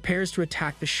and prepares to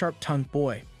attack the sharp-tongued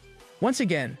boy. Once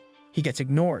again, he gets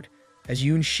ignored, as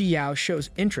Yun Xiao shows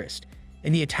interest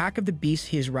in the attack of the beast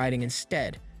he is riding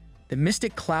instead, the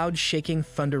mystic cloud-shaking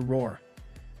thunder roar.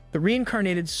 The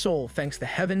reincarnated soul thanks the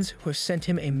heavens who have sent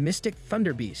him a mystic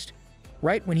thunder beast,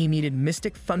 right when he needed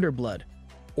mystic thunder blood.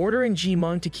 Ordering Ji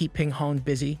Meng to keep Ping Hong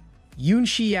busy, Yun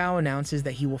Xiao announces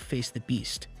that he will face the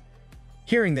beast.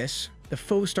 Hearing this, the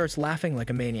foe starts laughing like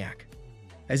a maniac,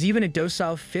 as even a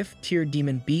docile 5th-tier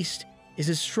demon beast is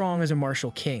as strong as a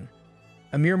martial king.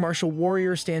 A mere martial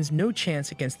warrior stands no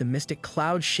chance against the mystic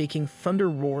cloud-shaking thunder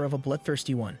roar of a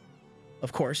bloodthirsty one.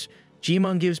 Of course, Ji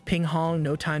Meng gives Ping Hong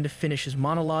no time to finish his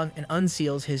monologue and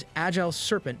unseals his agile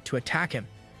serpent to attack him,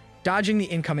 dodging the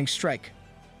incoming strike.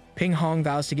 Ping Hong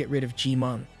vows to get rid of Ji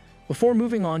Meng before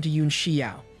moving on to Yun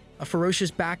Xiao. A ferocious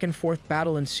back-and-forth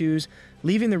battle ensues,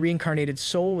 leaving the reincarnated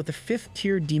soul with the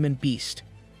 5th-tier demon beast.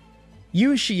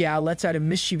 Yun Xiao lets out a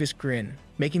mischievous grin,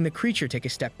 making the creature take a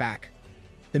step back.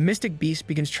 The mystic beast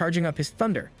begins charging up his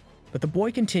thunder, but the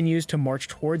boy continues to march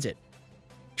towards it,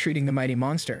 treating the mighty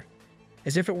monster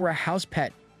as if it were a house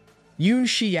pet. Yun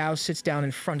Xiao sits down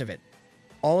in front of it.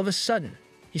 All of a sudden,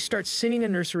 he starts singing a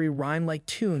nursery rhyme-like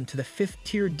tune to the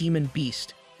 5th-tier demon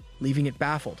beast, leaving it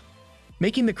baffled.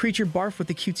 Making the creature barf with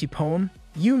the cutesy poem,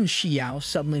 Yun Xiao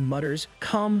suddenly mutters,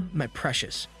 "Come, my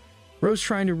precious." Rose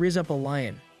trying to riz up a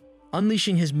lion,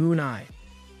 unleashing his moon eye.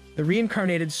 The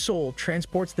reincarnated soul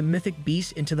transports the mythic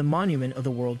beast into the monument of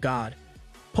the world god,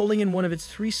 pulling in one of its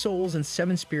 3 souls and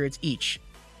 7 spirits each.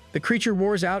 The creature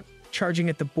roars out, charging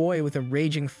at the boy with a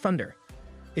raging thunder.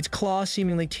 Its claw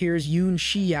seemingly tears Yun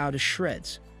Xiao to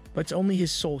shreds, but it's only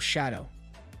his soul shadow.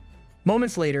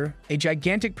 Moments later, a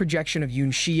gigantic projection of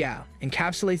Yun Xiao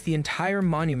encapsulates the entire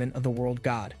monument of the world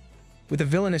god. With a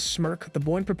villainous smirk, the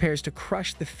boy prepares to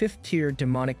crush the 5th-tier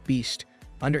demonic beast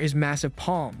under his massive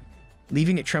palm,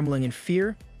 leaving it trembling in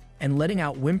fear and letting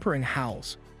out whimpering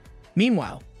howls.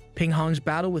 Meanwhile, Ping Hong's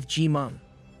battle with Ji Meng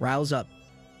riles up.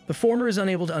 The former is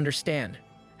unable to understand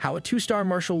how a 2-star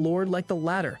martial lord like the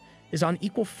latter is on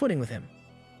equal footing with him.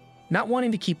 Not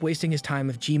wanting to keep wasting his time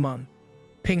with Ji Meng,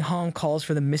 Ping Hong calls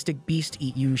for the mystic beast to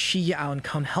eat Yun Xiao and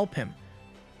come help him,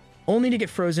 only to get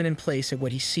frozen in place at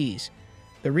what he sees.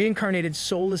 The reincarnated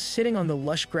soul is sitting on the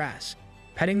lush grass,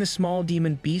 petting the small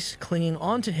demon beast clinging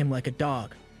onto him like a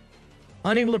dog.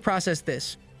 Unable to process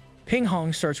this, Ping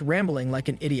Hong starts rambling like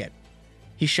an idiot.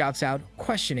 He shouts out,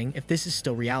 questioning if this is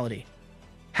still reality.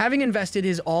 Having invested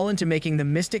his all into making the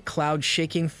mystic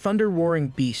cloud-shaking, thunder-roaring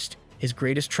beast his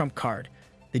greatest trump card,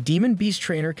 the demon beast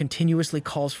trainer continuously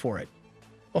calls for it.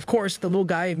 Of course, the little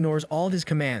guy ignores all of his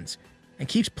commands and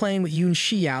keeps playing with Yun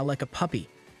Xiao like a puppy.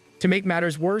 To make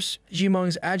matters worse, Ji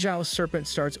Meng's agile serpent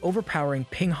starts overpowering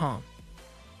Ping Hong.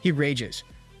 He rages,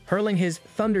 hurling his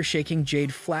thunder-shaking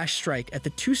jade flash strike at the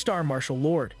 2-star martial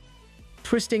lord.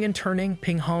 Twisting and turning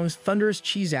Ping Hong's thunderous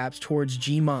cheese-abs towards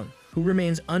Ji Meng, who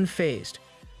remains unfazed.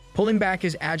 Pulling back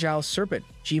his agile serpent,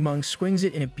 Ji Meng swings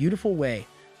it in a beautiful way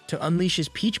to unleash his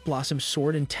peach blossom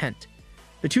sword intent.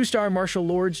 The 2-star martial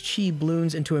lord's chi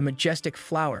blooms into a majestic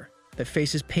flower that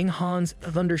faces Ping Hong's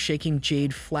thunder-shaking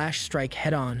jade flash strike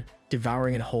head-on,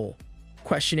 devouring it whole.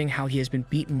 Questioning how he has been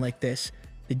beaten like this,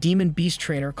 the demon beast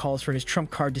trainer calls for his trump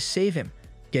card to save him,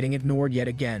 getting ignored yet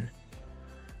again.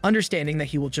 Understanding that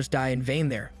he will just die in vain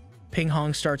there, Ping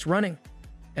Hong starts running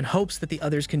and hopes that the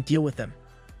others can deal with them.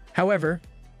 However,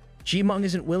 Ji Meng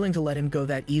isn't willing to let him go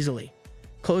that easily.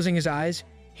 Closing his eyes,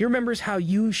 he remembers how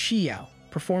Yun Xiao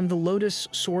performed the Lotus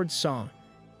Sword Song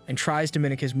and tries to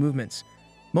mimic his movements.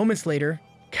 Moments later,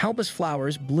 countless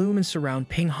flowers bloom and surround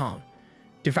Ping Hong.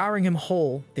 Devouring him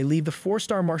whole, they leave the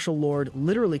 4-star martial lord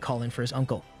literally calling for his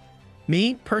uncle.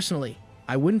 Me, personally,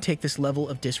 I wouldn't take this level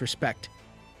of disrespect.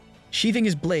 Sheathing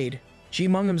his blade, Ji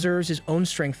Meng observes his own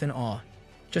strength and awe.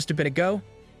 Just a bit ago,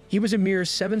 he was a mere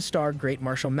 7-star great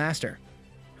martial master,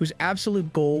 whose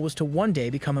absolute goal was to one day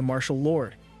become a martial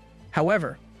lord.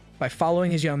 However, by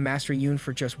following his young master Yun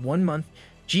for just 1 month,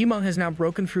 Ji Meng has now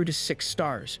broken through to 6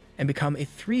 stars and become a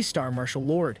 3-star martial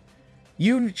lord.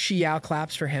 Yun Xiao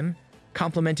claps for him,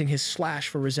 complimenting his slash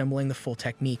for resembling the full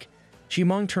technique. Ji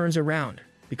Meng turns around,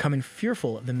 becoming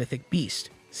fearful of the mythic beast,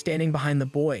 standing behind the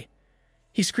boy.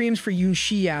 He screams for Yun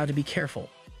Xiao to be careful,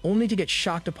 only to get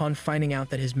shocked upon finding out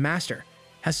that his master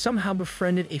has somehow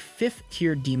befriended a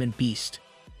 5th-tier demon beast.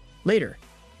 Later,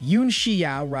 Yun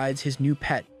Shiyao rides his new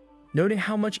pet, noting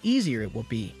how much easier it will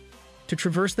be to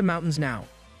traverse the mountains now.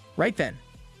 Right then,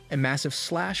 a massive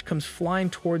slash comes flying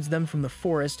towards them from the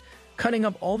forest, cutting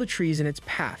up all the trees in its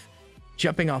path.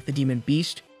 Jumping off the demon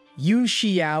beast, Yun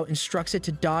Shiyao instructs it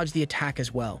to dodge the attack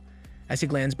as well. As he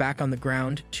lands back on the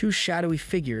ground, 2 shadowy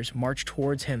figures march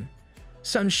towards him.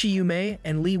 Sun Shiyume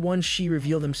and Li Wenshi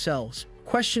reveal themselves,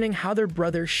 questioning how their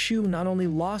brother Shu not only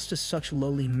lost to such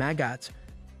lowly maggots,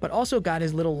 but also got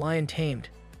his little lion tamed.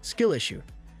 Skill issue.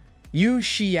 Yu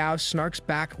Shiyao snarks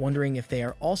back, wondering if they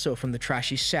are also from the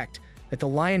trashy sect that the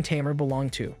lion tamer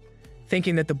belonged to,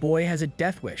 thinking that the boy has a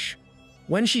death wish.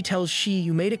 When she tells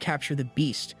Shiyume to capture the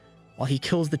beast, while he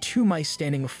kills the 2 mice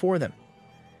standing before them.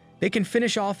 They can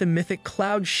finish off the mythic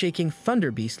cloud-shaking Thunder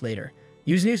Beast later,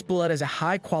 using its blood as a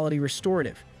high-quality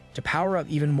restorative to power up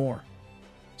even more.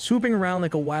 Swooping around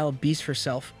like a wild beast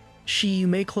herself,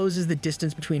 Shiyume closes the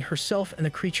distance between herself and the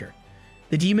creature.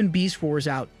 The demon beast roars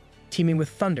out, teeming with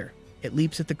thunder. It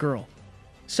leaps at the girl.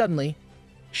 Suddenly,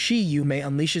 Shiyume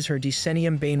unleashes her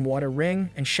Decennium Bane water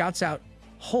ring and shouts out,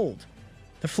 "Hold!"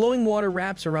 The flowing water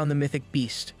wraps around the mythic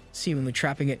beast, seemingly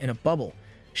trapping it in a bubble.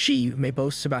 Shiyume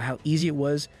boasts about how easy it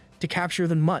was to capture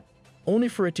the mutt, only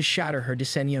for it to shatter her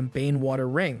Decennium Bane water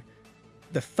ring.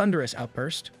 The thunderous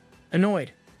outburst.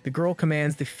 Annoyed, the girl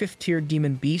commands the 5th-tier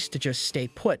demon beast to just stay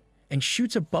put and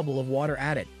shoots a bubble of water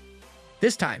at it.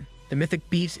 This time, the mythic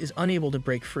beast is unable to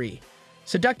break free,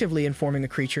 seductively informing the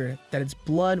creature that its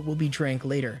blood will be drank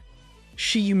later.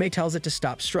 Shiyume tells it to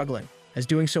stop struggling, as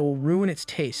doing so will ruin its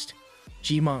taste.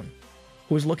 Jimong,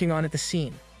 who is looking on at the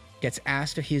scene, gets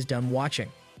asked if he is done watching.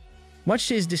 Much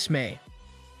to his dismay,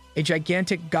 a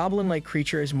gigantic goblin-like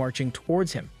creature is marching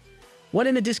towards him. What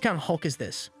in a discount Hulk is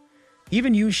this?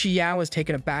 Even Yu Xiao is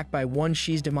taken aback by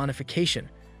Wenshi's demonification,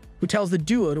 who tells the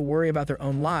duo to worry about their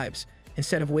own lives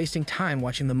instead of wasting time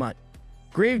watching the mutt.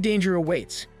 Grave danger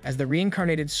awaits as the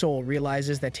reincarnated soul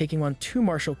realizes that taking on 2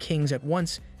 martial kings at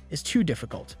once is too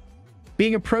difficult.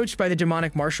 Being approached by the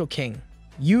demonic martial king,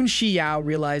 Yun Xiao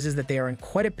realizes that they are in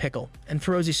quite a pickle and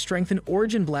throws a strengthened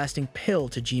origin-blasting pill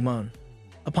to Jimon.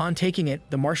 Upon taking it,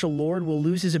 the martial lord will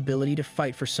lose his ability to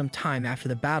fight for some time after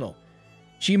the battle.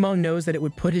 Jimon knows that it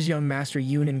would put his young master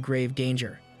Yun in grave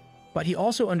danger, but he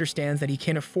also understands that he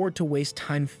can't afford to waste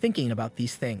time thinking about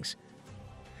these things.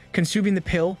 Consuming the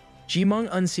pill, Jimon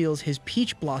unseals his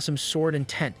peach blossom sword and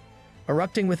tent.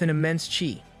 Erupting with an immense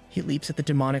chi, he leaps at the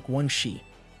demonic Wenshi.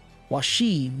 While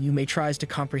Shiyume tries to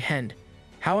comprehend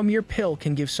how a mere pill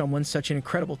can give someone such an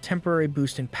incredible temporary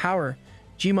boost in power,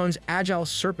 Jimon's agile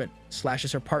serpent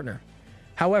slashes her partner.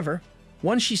 However,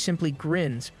 Wenshi simply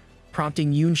grins,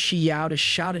 prompting Yun Xiao to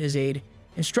shout at his aid,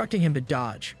 instructing him to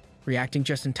dodge. Reacting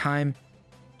just in time,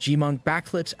 Jimon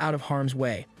backflips out of harm's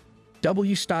way.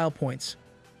 W style points.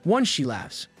 Wenshi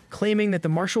laughs, claiming that the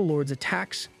martial lord's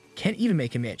attacks can't even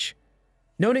make him itch.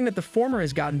 Noting that the former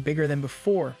has gotten bigger than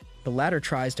before, the latter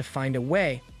tries to find a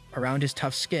way around his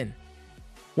tough skin.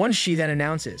 Wenshi then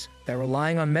announces that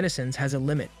relying on medicines has a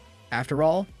limit. After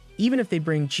all, even if they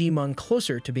bring Jimon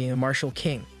closer to being a martial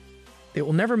king, they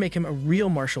will never make him a real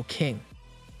martial king.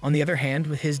 On the other hand,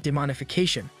 with his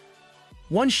demonification,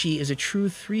 Wenshi is a true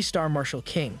 3-star martial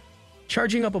king.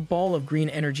 Charging up a ball of green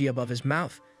energy above his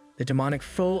mouth, the demonic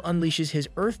foe unleashes his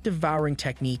earth-devouring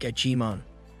technique at Jimon.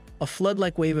 A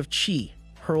flood-like wave of chi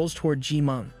hurls toward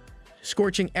Jimon,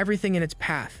 scorching everything in its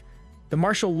path. The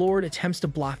martial lord attempts to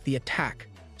block the attack,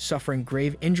 suffering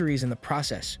grave injuries in the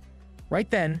process. Right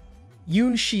then,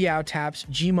 Yun Xiao taps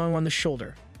Jimon on the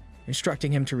shoulder,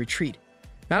 instructing him to retreat.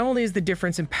 Not only is the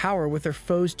difference in power with their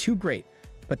foes too great,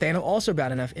 but they have also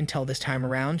got enough intel this time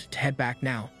around to head back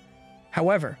now.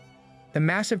 However, the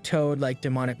massive toad-like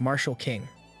demonic martial king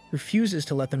refuses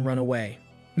to let them run away.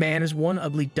 Man is one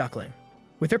ugly duckling.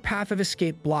 With their path of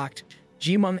escape blocked,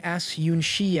 Jimon asks Yun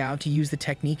Xiao to use the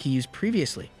technique he used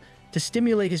previously to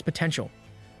stimulate his potential.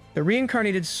 The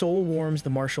reincarnated soul warns the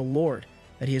martial lord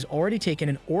that he has already taken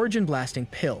an origin-blasting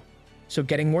pill, so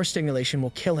getting more stimulation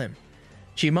will kill him.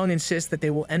 Jimon insists that they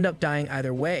will end up dying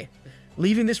either way,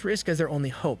 leaving this risk as their only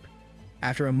hope.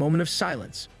 After a moment of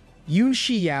silence, Yun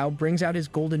Xiao brings out his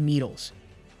golden needles.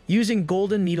 Using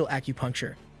golden needle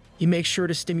acupuncture, he makes sure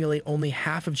to stimulate only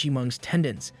half of Jimon's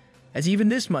tendons, as even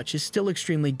this much is still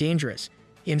extremely dangerous.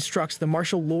 He instructs the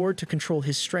martial lord to control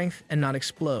his strength and not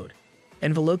explode.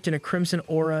 Enveloped in a crimson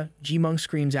aura, Jimon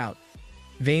screams out.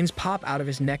 Veins pop out of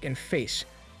his neck and face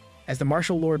as the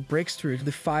martial lord breaks through to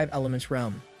the 5 elements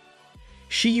realm.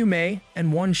 Shiyume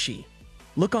and Wenshi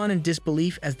look on in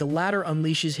disbelief as the latter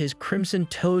unleashes his crimson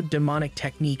toad demonic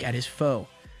technique at his foe.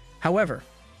 However,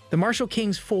 The martial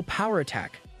king's full power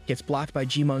attack gets blocked by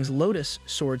Jimung's lotus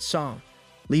sword song,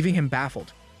 leaving him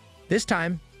baffled. This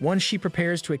time, Wan Shi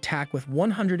prepares to attack with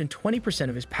 120%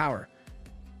 of his power,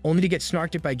 only to get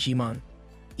snarked at by Jimung.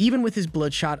 Even with his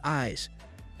bloodshot eyes,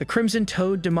 the Crimson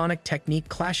Toad demonic technique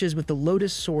clashes with the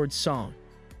lotus sword song,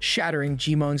 shattering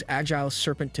Jimung's agile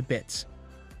serpent to bits.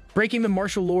 Breaking the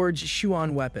martial lord's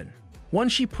Xuan weapon, Wan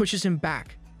Shi pushes him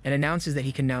back and announces that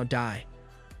he can now die.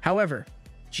 However,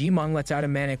 Jimung lets out a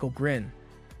maniacal grin.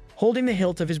 Holding the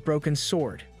hilt of his broken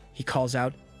sword, he calls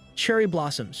out, "Cherry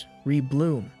blossoms,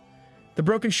 re-bloom." The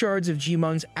broken shards of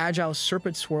Jimung's agile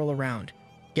serpent swirl around,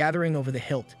 gathering over the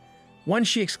hilt. Wan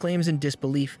Shi exclaims in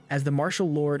disbelief as the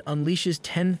martial lord unleashes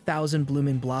 10,000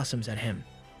 blooming blossoms at him.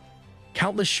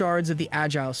 Countless shards of the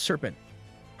agile serpent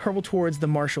hurl towards the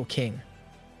martial king,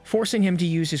 forcing him to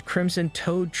use his Crimson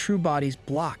Toad True Body's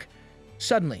block.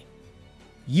 Suddenly,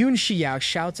 Yun Xiao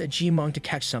shouts at Jimung to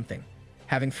catch something,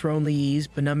 having thrown Li Yi's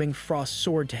benumbing frost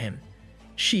sword to him.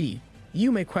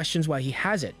 Yume questions why he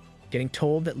has it, getting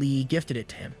told that Li Yi gifted it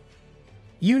to him.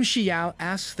 Yun Xiao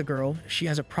asks the girl if she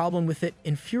has a problem with it,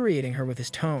 infuriating her with his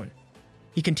tone.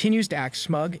 He continues to act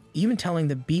smug, even telling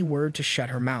the B word to shut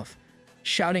her mouth,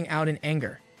 shouting out in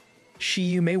anger.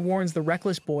 Yume warns the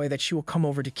reckless boy that she will come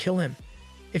over to kill him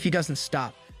if he doesn't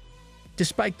stop.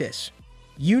 Despite this,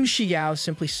 Yun Xiao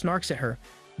simply snarks at her,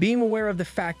 being aware of the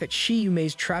fact that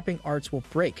Yume's trapping arts will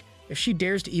break if she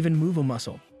dares to even move a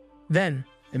muscle. Then,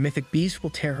 the mythic beast will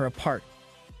tear her apart.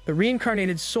 The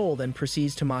reincarnated soul then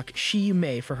proceeds to mock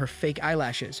Yume for her fake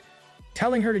eyelashes,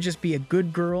 telling her to just be a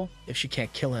good girl if she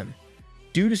can't kill him.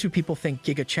 Dude is who people think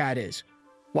Giga Chad is,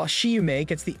 while Yume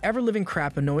gets the ever-living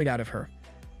crap annoyed out of her.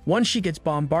 Once she gets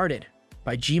bombarded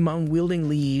by Jimung wielding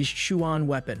Li Yi's Xuan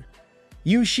weapon,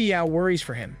 Yu Xiao worries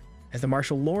for him, as the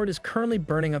martial lord is currently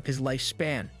burning up his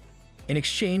lifespan in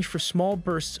exchange for small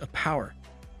bursts of power.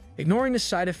 Ignoring the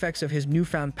side effects of his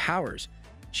newfound powers,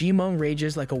 Jimung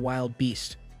rages like a wild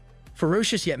beast.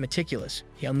 Ferocious yet meticulous,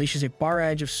 he unleashes a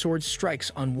barrage of sword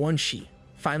strikes on Wan Shi,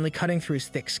 finally cutting through his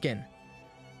thick skin.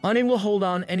 Unable to hold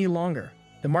on any longer,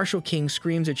 the martial king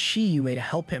screams at Yume to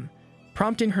help him,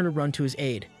 prompting her to run to his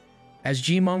aid. As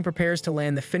Jimung prepares to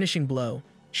land the finishing blow,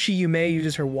 Yume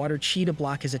uses her water chi to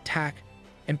block his attack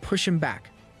and push him back.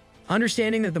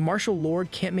 Understanding that the martial lord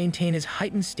can't maintain his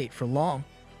heightened state for long,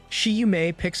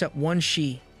 Yume picks up Wan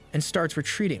Shi and starts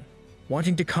retreating,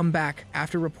 wanting to come back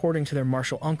after reporting to their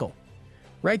martial uncle.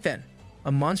 Right then,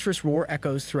 a monstrous roar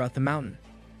echoes throughout the mountain.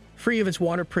 Free of its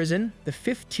water prison, the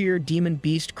fifth-tier demon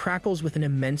beast crackles with an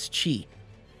immense chi,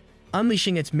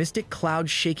 unleashing its mystic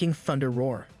cloud-shaking thunder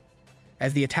roar.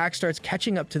 As the attack starts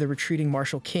catching up to the retreating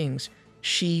martial kings,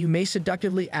 Yume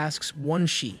seductively asks Wan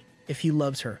Shi if he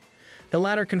loves her. The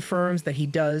latter confirms that he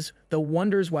does, though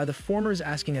wonders why the former is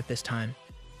asking at this time.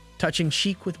 Touching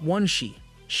cheek with Wan Shi,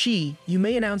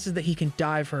 Yume announces that he can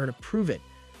die for her to prove it,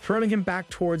 throwing him back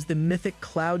towards the mythic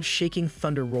cloud-shaking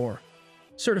thunder roar.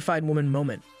 Certified woman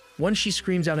moment. Wan Shi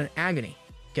screams out in agony,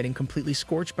 getting completely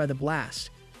scorched by the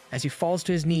blast. As he falls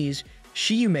to his knees,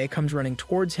 Yume comes running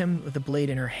towards him with the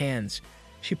blade in her hands.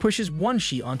 She pushes Wan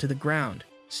Shi onto the ground,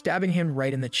 stabbing him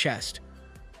right in the chest.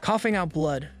 Coughing out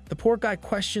blood, the poor guy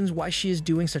questions why she is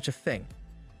doing such a thing.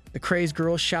 The crazed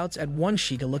girl shouts at Wan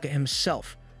Shi to look at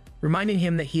himself, reminding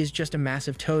him that he is just a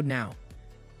massive toad now.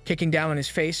 Kicking down on his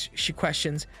face, she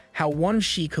questions how Wan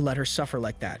Shi could let her suffer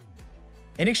like that.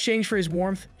 In exchange for his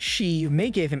warmth,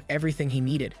 Yume gave him everything he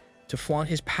needed to flaunt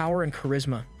his power and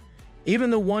charisma.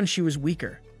 Even though Wan Shi was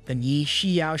weaker than Yi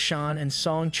Xiaoshan and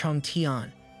Song Chung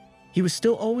Tian, he was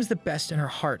still always the best in her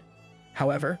heart.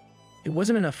 However, it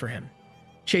wasn't enough for him.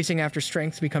 Chasing after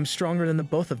strength to become stronger than the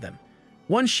both of them,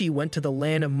 Wan Shi went to the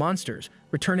land of monsters,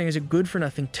 returning as a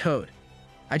good-for-nothing toad.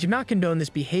 I do not condone this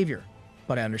behavior,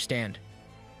 but I understand.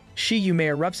 Yume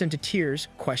erupts into tears,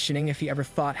 questioning if he ever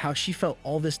thought how she felt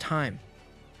all this time.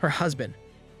 Her husband,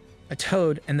 a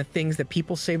toad, and the things that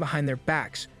people say behind their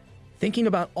backs. Thinking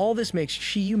about all this makes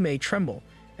Yume tremble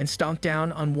and stomp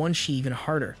down on Wan Shi even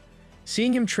harder.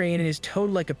 Seeing him train in his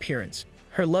toad-like appearance,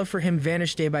 her love for him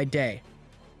vanished day by day,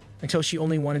 until she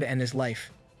only wanted to end his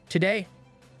life. Today,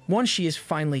 Wan Shi is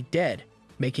finally dead,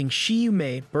 making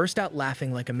Yume burst out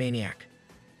laughing like a maniac.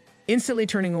 Instantly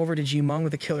turning over to Jimung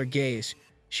with a killer gaze,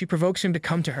 she provokes him to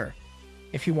come to her,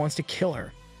 if he wants to kill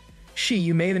her.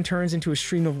 Yume then turns into a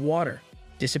stream of water,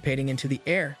 dissipating into the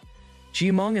air.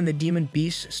 Jimung and the demon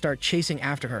beasts start chasing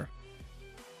after her,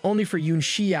 only for Yun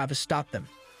Xiao to stop them.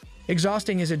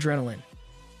 Exhausting his adrenaline,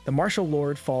 the martial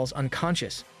lord falls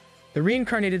unconscious. The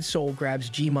reincarnated soul grabs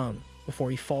Jimung before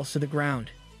he falls to the ground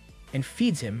and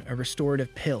feeds him a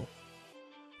restorative pill.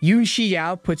 Yun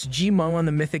Xiao puts Ji Meng on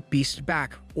the mythic beast's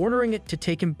back, ordering it to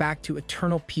take him back to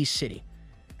Eternal Peace City.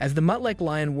 As the mutt-like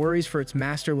lion worries for its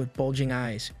master with bulging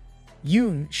eyes,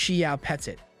 Yun Xiao pets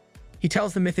it. He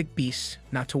tells the mythic beast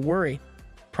not to worry,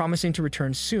 promising to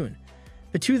return soon.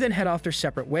 The two then head off their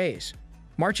separate ways,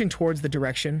 marching towards the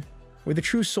direction where the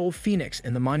true soul phoenix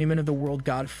and the monument of the world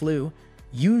god flew.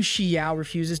 Yun Xiao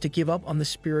refuses to give up on the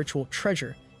spiritual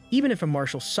treasure, even if a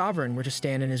martial sovereign were to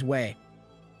stand in his way.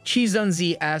 Qi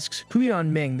Zunzi asks Huyan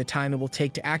Ming the time it will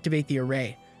take to activate the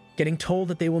array, getting told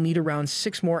that they will need around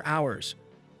 6 more hours.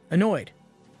 Annoyed,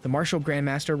 the martial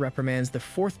grandmaster reprimands the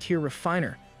 4th-tier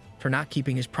refiner for not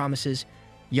keeping his promises.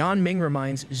 Yan Ming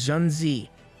reminds Zunzi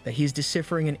that he is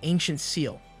deciphering an ancient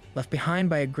seal left behind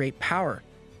by a great power,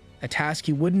 a task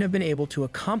he wouldn't have been able to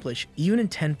accomplish even in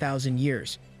 10,000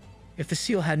 years, if the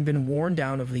seal hadn't been worn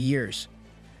down over the years.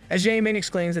 As Yang Ming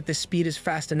exclaims that this speed is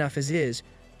fast enough as is,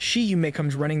 Shi Yume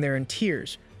comes running there in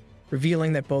tears,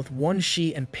 revealing that both Wen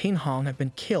Shi and Ping Hong have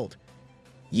been killed.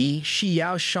 Yi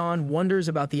Xiao Shan wonders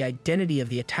about the identity of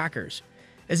the attackers,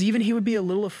 as even he would be a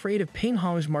little afraid of Ping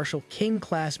Hong's martial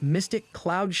king-class mystic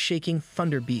cloud-shaking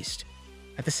thunder beast.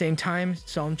 At the same time,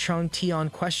 Song Chung Tian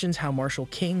questions how martial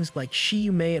kings like Shi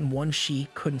Yume and Wen Shi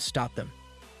couldn't stop them.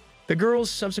 The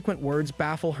girl's subsequent words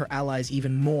baffle her allies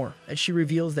even more, as she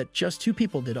reveals that just 2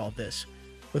 people did all this,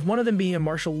 with one of them being a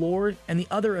martial lord and the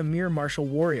other a mere martial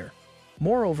warrior.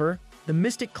 Moreover, the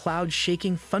mystic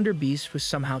cloud-shaking thunder beast was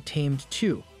somehow tamed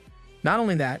too. Not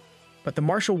only that, but the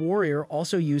martial warrior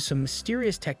also used some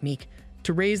mysterious technique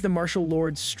to raise the martial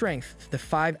lord's strength to the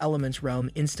 5 elements realm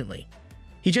instantly.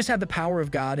 He just had the power of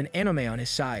God and anime on his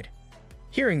side.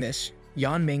 Hearing this,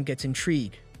 Yan Ming gets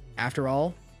intrigued. After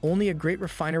all, only a great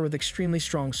refiner with extremely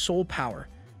strong soul power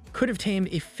could have tamed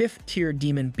a 5th-tier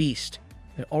demon beast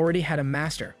that already had a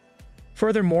master.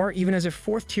 Furthermore, even as a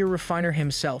 4th-tier refiner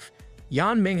himself,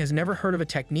 Yan Ming has never heard of a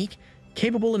technique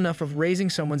capable enough of raising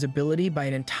someone's ability by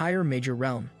an entire major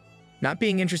realm. Not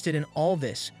being interested in all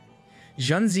this,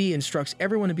 Zhunzi instructs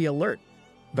everyone to be alert,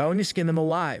 vowing to skin them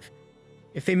alive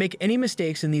if they make any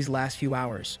mistakes in these last few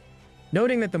hours.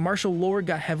 Noting that the martial lord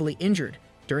got heavily injured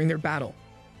during their battle,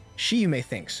 Shi Yume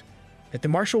thinks that the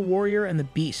martial warrior and the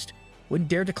beast wouldn't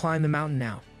dare to climb the mountain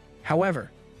now.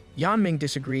 However, Yan Ming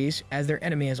disagrees, as their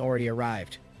enemy has already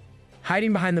arrived.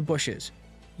 Hiding behind the bushes,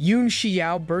 Yun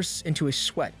Xiao bursts into a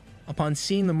sweat upon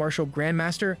seeing the martial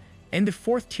grandmaster and the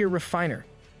 4th-tier refiner.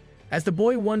 As the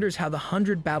boy wonders how the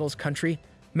 100 Battles country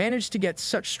managed to get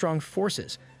such strong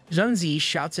forces, Zunzi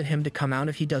shouts at him to come out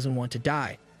if he doesn't want to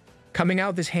die. Coming out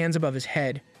with his hands above his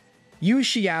head, Yun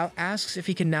Xiao asks if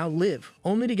he can now live,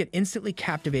 only to get instantly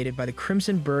captivated by the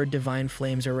Crimson Bird Divine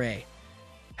Flames array.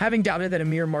 Having doubted that a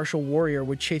mere martial warrior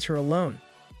would chase her alone,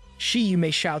 Shi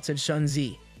Yume shouts at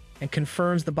Zunzi and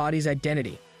confirms the body's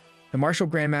identity. The martial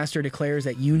grandmaster declares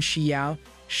that Yun Xiao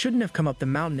shouldn't have come up the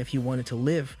mountain if he wanted to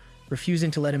live,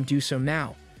 refusing to let him do so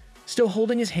now. Still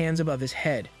holding his hands above his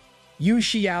head, Yun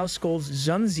Xiao scolds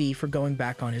Zunzi for going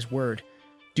back on his word.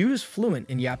 Dude is fluent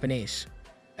in Japanese.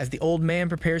 As the old man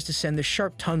prepares to send the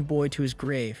sharp-tongued boy to his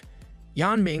grave,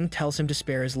 Yan Ming tells him to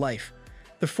spare his life.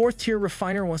 The 4th-tier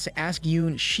refiner wants to ask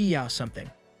Yun Xiao something,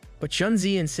 but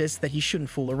Zunzi insists that he shouldn't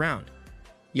fool around.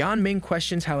 Yan Ming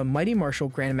questions how a mighty martial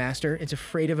grandmaster is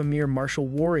afraid of a mere martial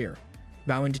warrior,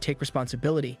 vowing to take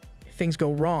responsibility if things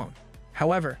go wrong.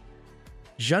 However,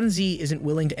 Zunzi isn't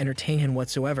willing to entertain him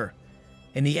whatsoever.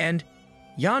 In the end,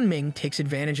 Yan Ming takes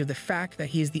advantage of the fact that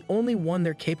he is the only one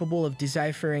there capable of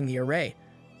deciphering the array,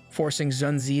 forcing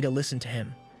Zunzi to listen to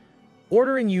him.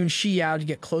 Ordering Yun Xiao to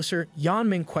get closer, Yan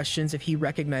Ming questions if he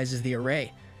recognizes the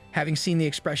array, having seen the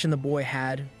expression the boy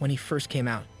had when he first came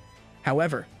out.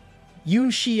 However,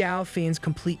 Yun Xiao feigns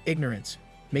complete ignorance,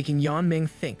 making Yan Ming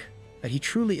think that he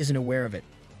truly isn't aware of it.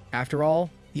 After all,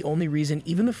 the only reason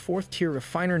even the 4th-tier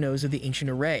refiner knows of the ancient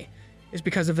array is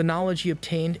because of the knowledge he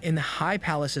obtained in the High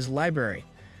Palace's library.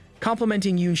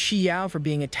 Complimenting Yun Xiao for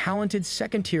being a talented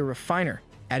 2nd-tier refiner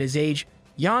at his age,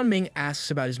 Yan Ming asks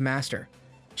about his master.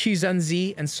 Qi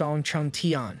Zunzi and Song Chung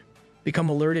Tian become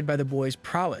alerted by the boy's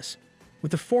prowess,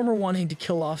 with the former wanting to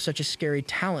kill off such a scary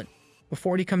talent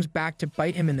before he comes back to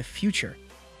bite him in the future.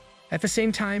 At the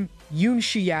same time, Yun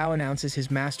Xiao announces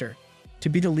his master to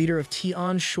be the leader of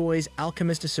Tian Shui's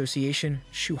Alchemist Association,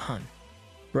 Shu Han.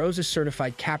 Rose is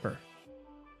certified capper.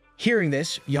 Hearing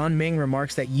this, Yan Ming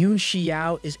remarks that Yun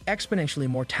Xiao is exponentially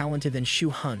more talented than Shu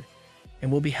Han and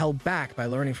will be held back by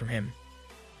learning from him.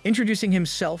 Introducing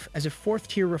himself as a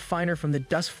 4th-tier refiner from the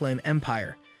Dustflame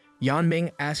Empire, Yan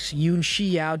Ming asks Yun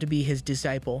Xiao to be his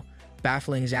disciple,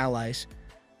 baffling his allies.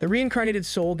 The reincarnated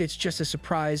soul gets just as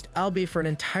surprised, albeit for an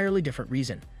entirely different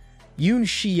reason. Yun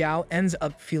Shiyao ends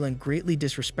up feeling greatly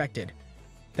disrespected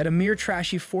that a mere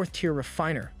trashy fourth-tier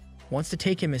refiner wants to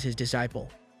take him as his disciple.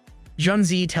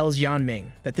 Junzi tells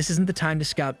Yanming that this isn't the time to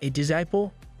scout a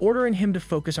disciple, ordering him to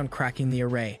focus on cracking the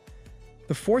array.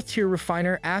 The fourth-tier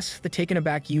refiner asks the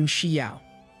taken-aback Yun Shiyao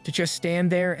to just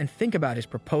stand there and think about his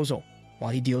proposal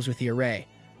while he deals with the array.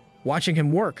 Watching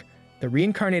him work, the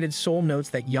reincarnated soul notes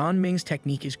that Yanming's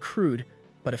technique is crude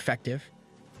but effective.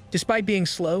 Despite being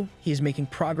slow, he is making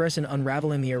progress in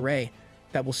unraveling the array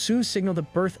that will soon signal the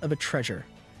birth of a treasure.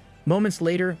 Moments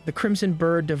later, the Crimson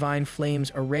Bird Divine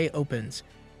Flames array opens,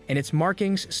 and its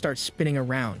markings start spinning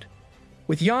around.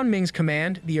 With Yanming's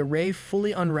command, the array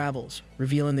fully unravels,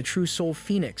 revealing the true Soul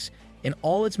Phoenix in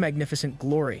all its magnificent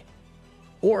glory.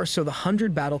 Or so the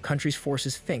 100 Battle Countries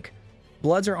forces think.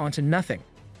 Bloods are onto nothing.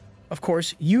 Of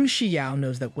course, Yun Shiyao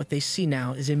knows that what they see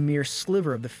now is a mere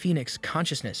sliver of the Phoenix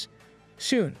consciousness.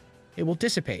 Soon, it will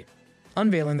dissipate,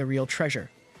 unveiling the real treasure.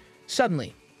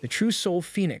 Suddenly, the true Soul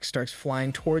Phoenix starts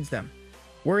flying towards them,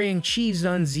 worrying Qi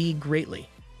Zunzi greatly.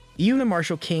 Even the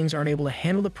martial kings aren't able to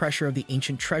handle the pressure of the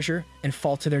ancient treasure and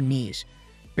fall to their knees,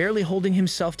 barely holding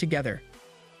himself together.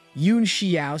 Yun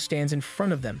Shiyao stands in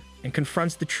front of them and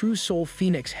confronts the true Soul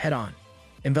Phoenix head-on.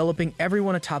 Enveloping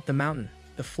everyone atop the mountain,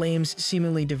 the flames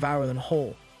seemingly devour them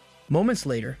whole. Moments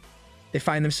later, they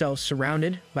find themselves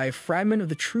surrounded by a fragment of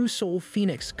the true Soul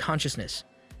Phoenix consciousness.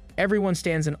 Everyone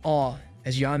stands in awe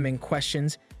as Yanming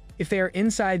questions if they are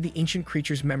inside the ancient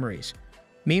creature's memories.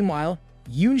 Meanwhile,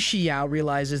 Yun Shiyao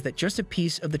realizes that just a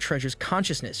piece of the treasure's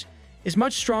consciousness is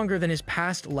much stronger than his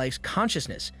past life's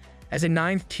consciousness as a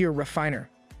 9th-tier refiner,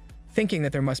 thinking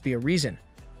that there must be a reason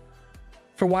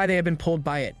for why they have been pulled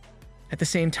by it. At the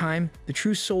same time, the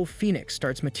true Soul Phoenix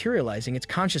starts materializing its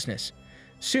consciousness.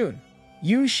 Soon,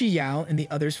 Yun Shiyao and the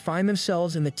others find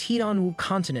themselves in the Tianwu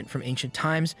continent from ancient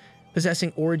times,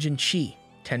 possessing origin Qi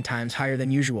 10 times higher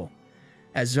than usual.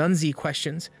 As Zunzi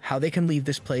questions how they can leave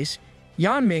this place,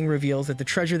 Yanming reveals that the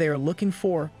treasure they are looking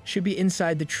for should be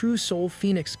inside the true Soul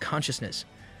Phoenix consciousness.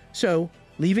 So,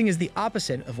 leaving is the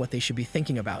opposite of what they should be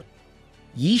thinking about.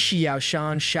 Yi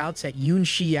Xiaoshan shouts at Yun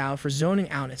Shiyao for zoning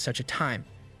out at such a time,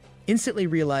 instantly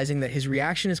realizing that his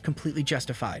reaction is completely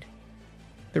justified.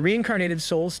 The reincarnated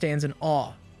soul stands in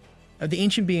awe of the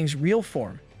ancient being's real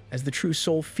form as the true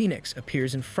Soul Phoenix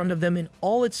appears in front of them in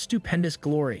all its stupendous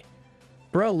glory.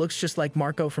 Bro looks just like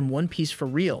Marco from One Piece for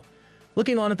real.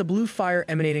 Looking on at the blue fire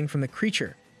emanating from the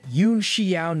creature, Yun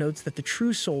Shiyao notes that the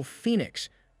true Soul Phoenix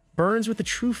burns with the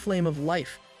true flame of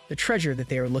life, the treasure that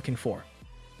they are looking for.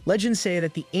 Legends say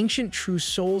that the ancient true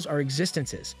souls are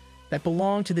existences that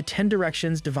belong to the 10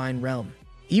 Directions divine realm.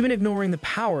 Even ignoring the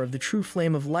power of the true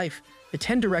flame of life, the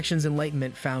 10 Directions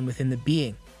enlightenment found within the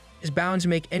being is bound to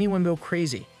make anyone go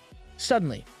crazy.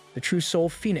 Suddenly, the true Soul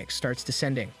Phoenix starts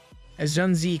descending. As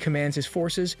Zunzi commands his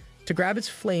forces to grab its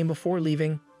flame before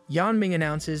leaving, Yanming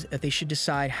announces that they should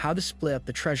decide how to split up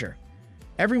the treasure.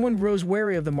 Everyone grows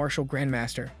wary of the martial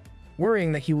grandmaster,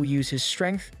 worrying that he will use his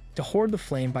strength to hoard the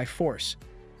flame by force.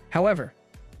 However,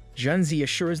 Zunzi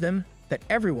assures them that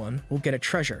everyone will get a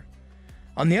treasure.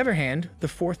 On the other hand, the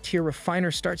 4th-tier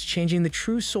refiner starts changing the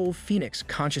true Soul Phoenix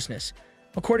consciousness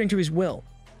according to his will,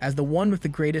 as the one with the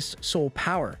greatest soul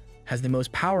power has the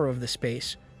most power of the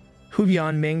space. Hu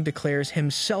Yanming declares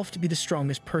himself to be the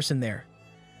strongest person there.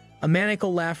 A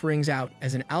maniacal laugh rings out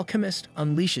as an alchemist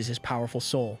unleashes his powerful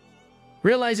soul.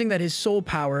 Realizing that his soul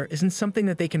power isn't something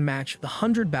that they can match, the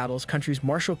 100 Battles country's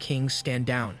martial kings stand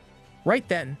down. Right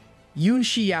then, Yun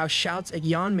Shiyao shouts at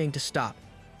Yanming to stop.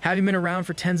 Having been around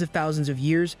for tens of thousands of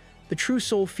years, the true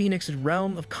Soul Phoenix's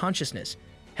realm of consciousness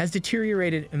has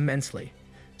deteriorated immensely.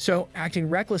 So, acting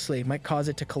recklessly might cause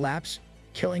it to collapse,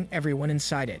 killing everyone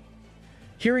inside it.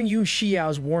 Hearing Yun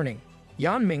Xiao's warning,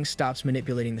 Yanming stops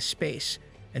manipulating the space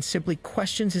and simply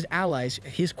questions his allies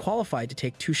if he is qualified to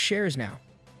take 2 shares now.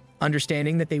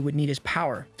 Understanding that they would need his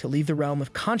power to leave the realm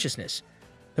of consciousness,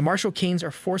 the martial kings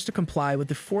are forced to comply with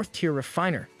the 4th-tier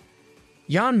refiner.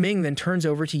 Yanming then turns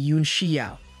over to Yun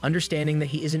Shiyao, understanding that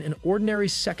he isn't an ordinary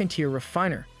 2nd-tier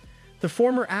refiner. The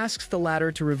former asks the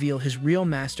latter to reveal his real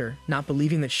master, not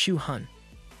believing that Shu Han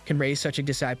can raise such a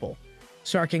disciple.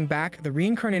 Snarking back, the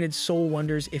reincarnated soul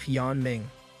wonders if Yanming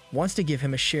wants to give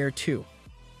him a share too.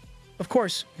 Of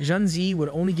course, Zunzi would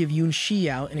only give Yun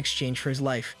Shiyao in exchange for his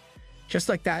life. Just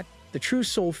like that, the true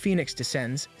Soul Phoenix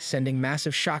descends, sending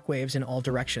massive shockwaves in all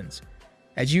directions.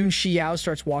 As Yun Shiyao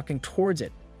starts walking towards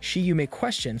it, Shi Yume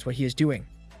questions what he is doing.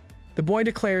 The boy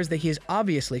declares that he is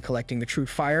obviously collecting the true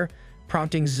fire,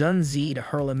 prompting Zunzi to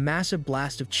hurl a massive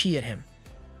blast of qi at him.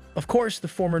 Of course, the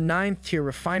former 9th-tier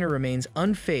refiner remains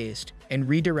unfazed and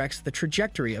redirects the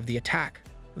trajectory of the attack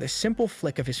with a simple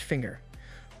flick of his finger.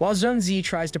 While Zunzi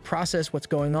tries to process what's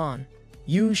going on,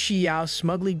 Yun Xiao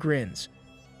smugly grins,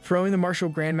 throwing the martial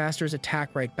grandmaster's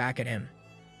attack right back at him.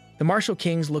 The martial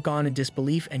kings look on in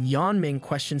disbelief, and Yan Ming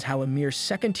questions how a mere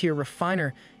second-tier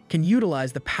refiner can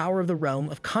utilize the power of the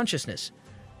realm of consciousness.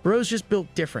 Bro's just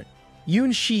built different.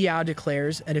 Yun Xiao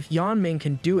declares that if Yan Ming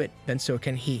can do it, then so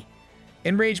can he.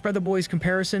 Enraged by the boy's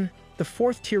comparison, the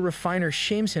fourth-tier refiner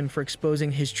shames him for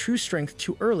exposing his true strength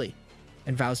too early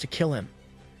and vows to kill him.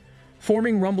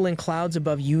 Forming rumbling clouds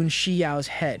above Yun Xiao's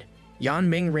head, Yan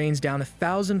Ming rains down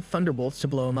 1,000 thunderbolts to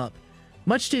blow him up.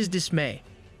 Much to his dismay,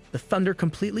 the thunder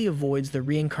completely avoids the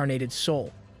reincarnated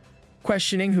soul.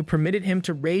 Questioning who permitted him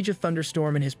to rage a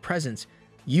thunderstorm in his presence,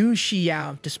 Yun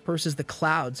Xiao disperses the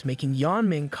clouds, making Yan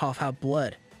Ming cough out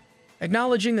blood.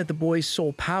 Acknowledging that the boy's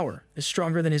soul power is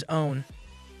stronger than his own,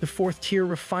 the fourth-tier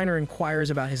refiner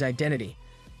inquires about his identity.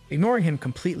 Ignoring him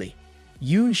completely,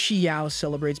 Yun Xiao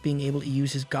celebrates being able to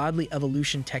use his godly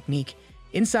evolution technique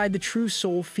inside the true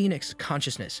soul phoenix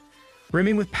consciousness.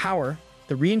 Brimming with power,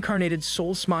 the reincarnated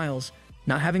soul smiles,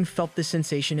 not having felt this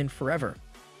sensation in forever.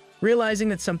 Realizing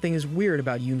that something is weird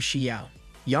about Yun Xiao,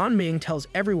 Yan Ming tells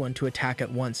everyone to attack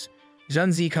at once.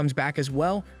 Zunzi comes back as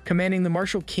well, commanding the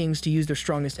martial kings to use their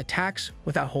strongest attacks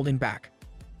without holding back.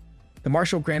 The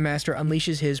martial grandmaster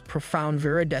unleashes his profound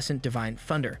viridescent divine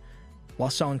thunder, while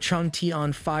Song Chung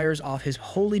Tian fires off his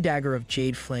holy dagger of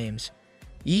jade flames.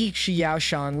 Yi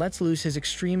Xiaoshan lets loose his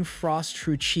extreme frost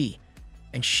true chi,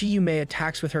 and Shi Yumei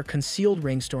attacks with her concealed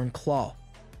rainstorm claw.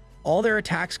 All their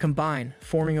attacks combine,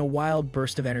 forming a wild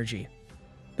burst of energy.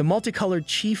 The multicolored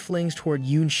chi flings toward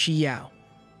Yun Xiao,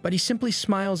 but he simply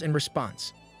smiles in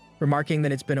response, remarking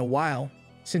that it's been a while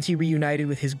since he reunited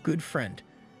with his good friend.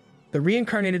 The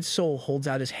reincarnated soul holds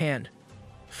out his hand,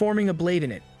 forming a blade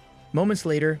in it. Moments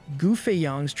later, Gu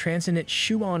Feiyang's transcendent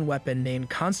Shuan weapon named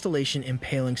Constellation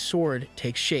Impaling Sword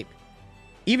takes shape.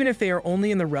 Even if they are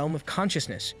only in the realm of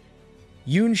consciousness,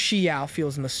 Yun Xiao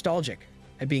feels nostalgic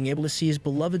at being able to see his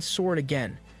beloved sword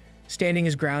again. Standing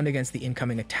his ground against the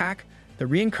incoming attack, the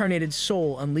reincarnated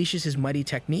soul unleashes his mighty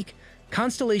technique,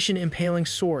 Constellation Impaling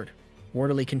Sword,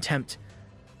 Worldly Contempt.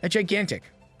 A gigantic,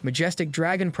 majestic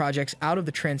dragon projects out of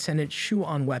the transcendent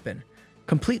Shuan weapon,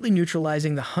 completely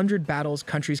neutralizing the 100 battles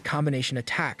country's combination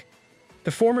attack.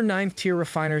 The former 9th-tier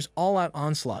refiner's all-out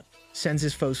onslaught sends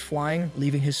his foes flying,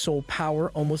 leaving his soul power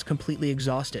almost completely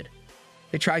exhausted.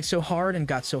 They tried so hard and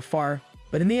got so far,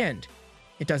 but in the end,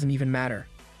 it doesn't even matter.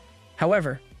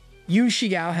 However, Yun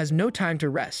Xiao has no time to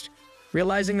rest.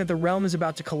 Realizing that the realm is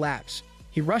about to collapse,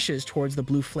 he rushes towards the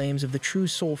blue flames of the true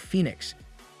soul phoenix.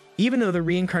 Even though the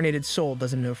reincarnated soul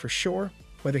doesn't know for sure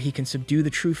whether he can subdue the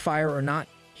true fire or not,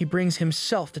 he brings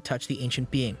himself to touch the ancient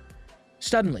being.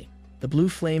 Suddenly, the blue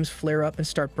flames flare up and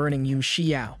start burning Yun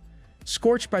Xiao.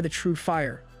 Scorched by the true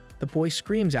fire, the boy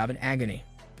screams out in agony.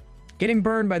 Getting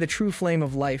burned by the true flame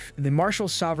of life, the martial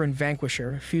sovereign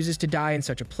vanquisher refuses to die in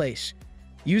such a place.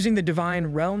 Using the divine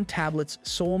realm tablet's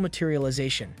soul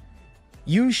materialization,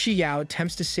 Yun Xiao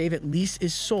attempts to save at least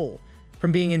his soul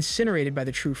from being incinerated by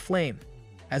the true flame.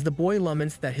 As the boy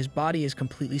laments that his body is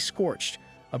completely scorched,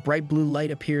 a bright blue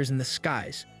light appears in the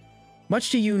skies. Much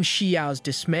to Yun Xiao's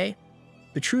dismay,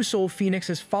 the true soul phoenix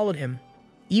has followed him,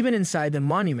 even inside the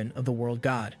monument of the world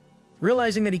god.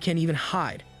 Realizing that he can't even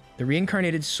hide, the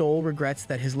reincarnated soul regrets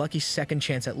that his lucky second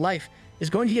chance at life is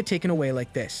going to get taken away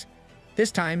like this.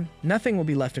 This time, nothing will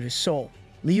be left of his soul,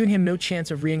 leaving him no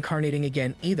chance of reincarnating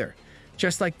again either.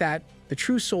 Just like that, the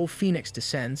true soul phoenix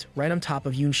descends right on top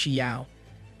of Yun Xiao.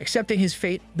 Accepting his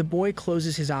fate, the boy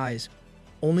closes his eyes,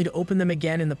 only to open them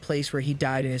again in the place where he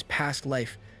died in his past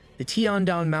life, the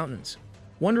Tiandong Mountains.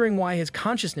 Wondering why his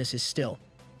consciousness is still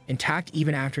intact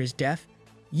even after his death,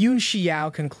 Yun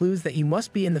Xiao concludes that he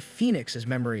must be in the phoenix's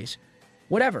memories.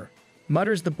 Whatever,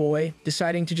 mutters the boy,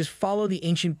 deciding to just follow the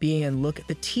ancient being and look at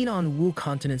the Tinan Wu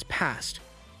continent's past.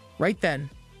 Right then,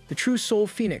 the true soul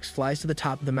phoenix flies to the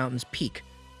top of the mountain's peak.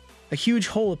 A huge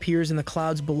hole appears in the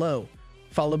clouds below,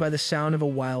 followed by the sound of a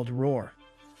wild roar.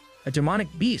 A demonic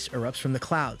beast erupts from the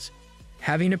clouds,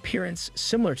 having an appearance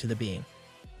similar to the being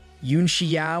Yun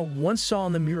Xiao once saw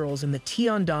in the murals in the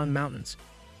Tiandong Mountains.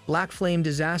 Black Flame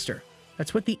Disaster.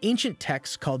 That's what the ancient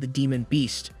texts called the demon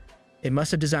beast. They must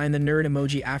have designed the nerd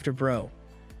emoji after bro.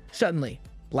 Suddenly,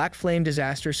 Black Flame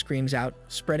Disaster screams out,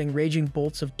 spreading raging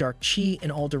bolts of dark chi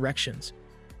in all directions.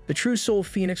 The true soul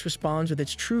phoenix responds with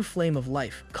its true flame of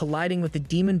life, colliding with the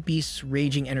demon beast's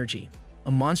raging energy.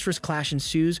 A monstrous clash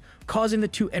ensues, causing the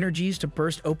two energies to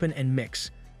burst open and mix.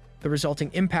 The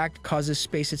resulting impact causes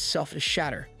space itself to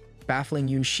shatter, baffling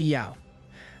Yun Xiao.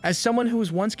 As someone who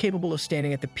was once capable of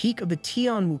standing at the peak of the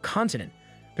Tianwu continent,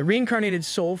 the reincarnated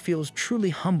soul feels truly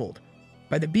humbled.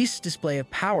 by the beast's display of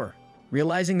power,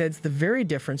 realizing that it's the very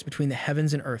difference between the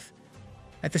heavens and earth.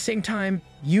 At the same time,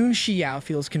 Yun Xiao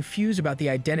feels confused about the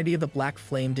identity of the Black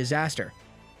Flame Disaster,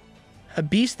 a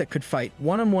beast that could fight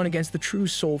one-on-one against the true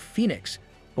Soul Phoenix,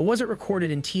 but wasn't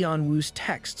recorded in Tian Wu's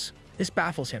texts. This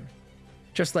baffles him.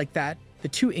 Just like that, the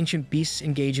two ancient beasts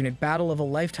engage in a battle of a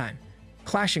lifetime,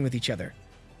 clashing with each other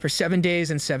for 7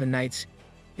 days and 7 nights.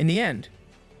 In the end,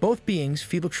 both beings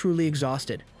feel truly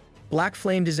exhausted. Black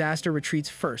Flame Disaster retreats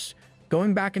first,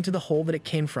 going back into the hole that it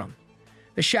came from.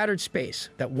 The shattered space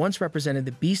that once represented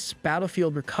the beast's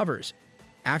battlefield recovers,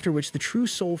 after which the true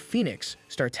Soul Phoenix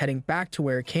starts heading back to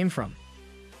where it came from.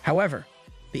 However,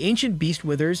 the ancient beast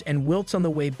withers and wilts on the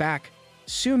way back,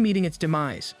 soon meeting its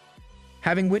demise.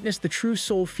 Having witnessed the true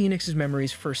Soul Phoenix's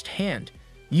memories firsthand,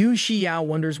 Yu Xiao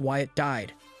wonders why it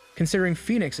died, considering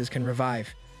phoenixes can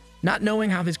revive. Not knowing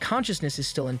how his consciousness is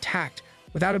still intact,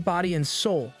 without a body and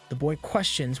soul, the boy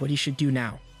questions what he should do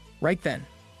now. Right then,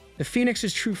 the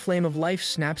phoenix's true flame of life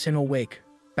snaps him awake,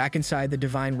 back inside the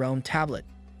Divine Realm tablet.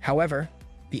 However,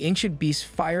 the ancient beast's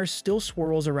fire still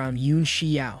swirls around Yun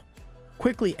Xiao,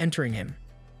 quickly entering him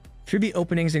through the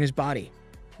openings in his body.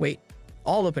 Wait,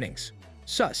 all openings.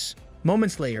 Sus.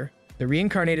 Moments later, the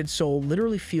reincarnated soul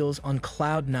literally feels on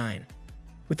cloud 9.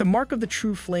 With the mark of the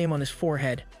true flame on his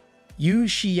forehead, Yu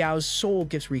Xiao's soul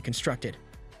gets reconstructed.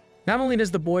 Not only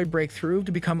does the boy break through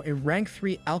to become a rank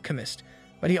 3 alchemist,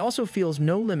 but he also feels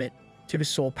no limit to his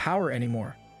soul power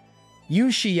anymore. Yu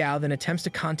Xiao then attempts to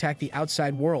contact the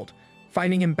outside world,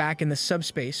 finding him back in the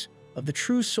subspace of the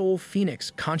true Soul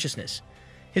Phoenix consciousness.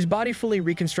 His body fully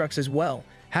reconstructs as well,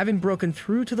 having broken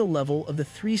through to the level of the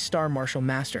 3-star martial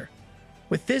master.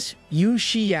 With this, Yu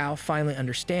Xiao finally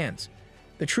understands.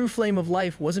 The true flame of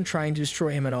life wasn't trying to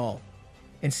destroy him at all.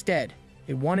 Instead,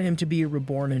 it wanted him to be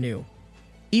reborn anew.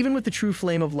 Even with the true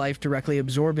flame of life directly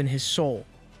absorbed in his soul,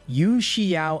 Yu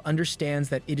Xiao understands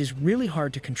that it is really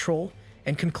hard to control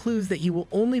and concludes that he will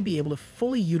only be able to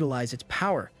fully utilize its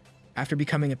power after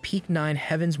becoming a Peak 9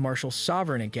 Heavens Martial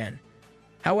Sovereign again.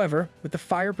 However, with the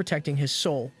fire protecting his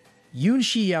soul, Yun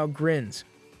Xiao grins,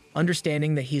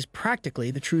 understanding that he is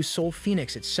practically the true Soul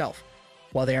Phoenix itself,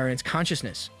 while they are in its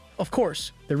consciousness. Of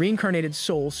course, the reincarnated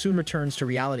soul soon returns to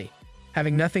reality,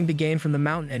 having nothing to gain from the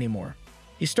mountain anymore.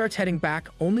 He starts heading back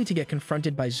only to get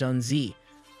confronted by Zun Zi.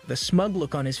 With a smug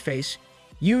look on his face,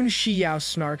 Yun Xiao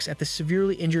snarks at the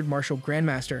severely injured martial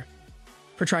grandmaster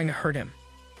for trying to hurt him.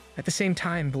 At the same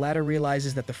time, the latter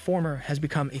realizes that the former has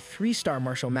become a 3-star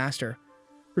martial master,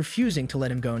 refusing to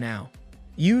let him go now.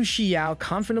 Yu Xiao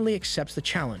confidently accepts the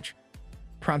challenge,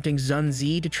 prompting Zun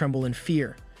Zi to tremble in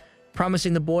fear,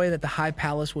 promising the boy that the High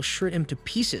Palace will shred him to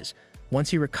pieces. Once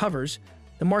he recovers,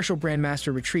 the martial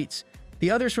grandmaster retreats.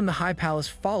 The others from the High Palace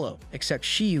follow, except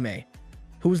Shi Yume,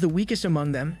 who was the weakest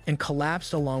among them and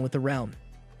collapsed along with the realm.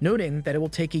 Noting that it will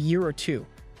take a year or two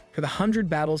for the 100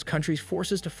 Battles country's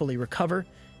forces to fully recover,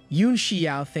 Yun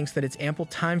Xiao thinks that it's ample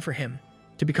time for him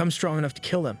to become strong enough to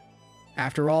kill them.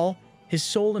 After all, his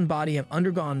soul and body have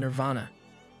undergone nirvana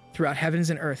throughout heavens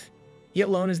and earth. He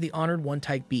alone is the honored one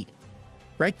type beat.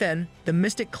 Right then, the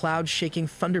mystic cloud-shaking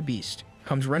Thunder Beast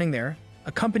comes running there,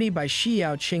 accompanied by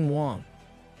Xiao Qing Wang,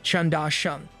 Chen Da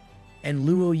Sheng, and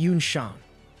Luo Yun Shang.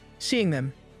 Seeing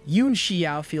them, Yun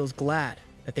Xiao feels glad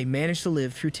that they managed to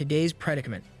live through today's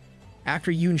predicament.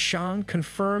 After Yun Shang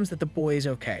confirms that the boy is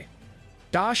okay,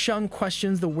 Da Sheng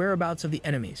questions the whereabouts of the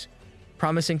enemies.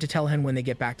 Promising to tell him when they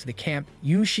get back to the camp,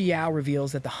 Yu Xiao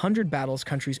reveals that the 100 Battles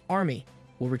country's army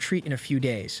will retreat in a few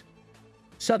days.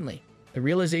 Suddenly, the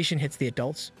realization hits the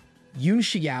adults. Yun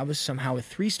Xiao is somehow a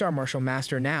 3-star martial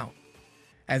master now,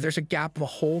 as there's a gap of a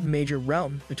whole major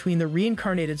realm between the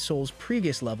reincarnated soul's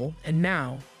previous level and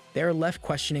now they are left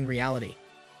questioning reality.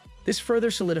 This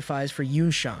further solidifies for Yun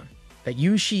Shan that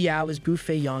Yu Xiao is Bu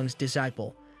Feiyang's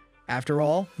disciple. After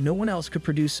all, no one else could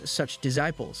produce such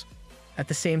disciples. At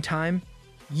the same time,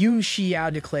 Yun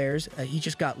Xiao declares that he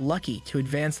just got lucky to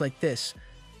advance like this,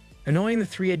 annoying the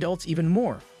 3 adults even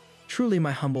more. Truly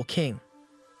my humble king.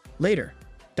 Later,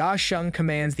 Da Sheng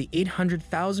commands the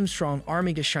 800,000-strong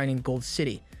army to Shining Gold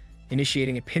City,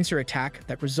 initiating a pincer attack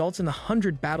that results in the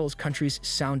 100 Battles country's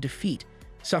sound defeat.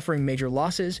 Suffering major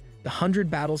losses, the 100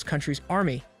 Battles country's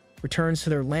army returns to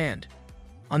their land.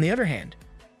 On the other hand,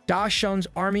 Da Sheng's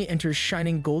army enters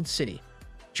Shining Gold City,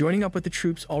 joining up with the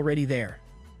troops already there.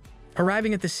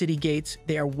 Arriving at the city gates,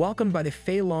 they are welcomed by the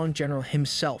Fei Long general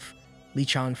himself, Li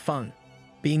Changfeng.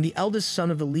 Being the eldest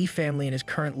son of the Li family in his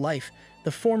current life,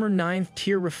 the former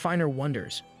 9th-tier refiner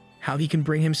wonders how he can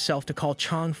bring himself to call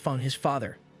Changfeng his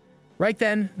father. Right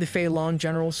then, the Fei Long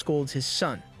general scolds his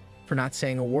son for not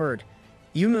saying a word,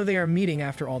 even though they are meeting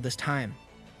after all this time.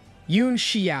 Yun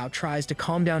Xiao tries to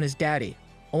calm down his daddy,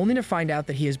 only to find out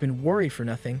that he has been worried for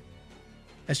nothing,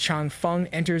 as Chang Feng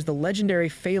enters the legendary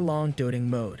Fei Long doting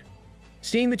mode.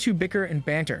 Seeing the two bicker and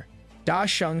banter, Da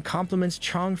Sheng compliments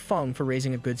Chang Feng for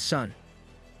raising a good son.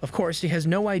 Of course, he has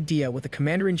no idea what the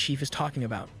commander-in-chief is talking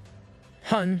about.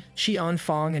 Hun, Qian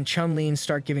Feng, and Chun Lin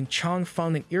start giving Chang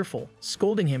Feng an earful,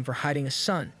 scolding him for hiding a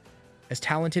son, as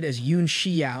talented as Yun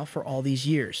Xiao for all these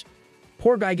years.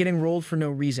 Poor guy getting rolled for no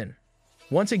reason.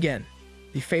 Once again,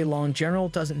 the Fei Long general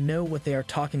doesn't know what they are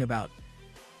talking about.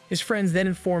 His friends then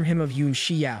inform him of Yun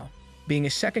Xiao, being a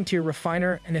second-tier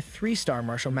refiner and a 3-star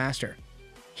martial master.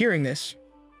 Hearing this,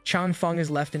 Chang Feng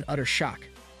is left in utter shock.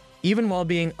 Even while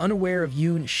being unaware of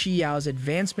Yun Xiao's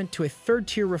advancement to a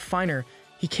 3rd-tier refiner,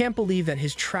 he can't believe that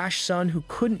his trash son who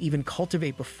couldn't even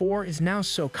cultivate before is now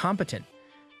so competent.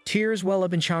 Tears well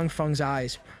up in Chang Feng's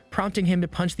eyes, prompting him to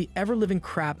punch the ever-living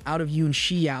crap out of Yun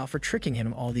Xiao for tricking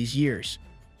him all these years.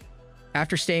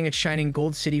 After staying at Shining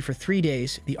Gold City for 3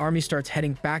 days, the army starts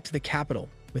heading back to the capital,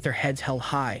 with their heads held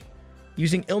high.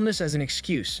 Using illness as an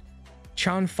excuse,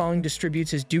 Chang Feng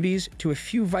distributes his duties to a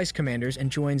few vice commanders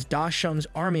and joins Da Sheng's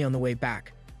army on the way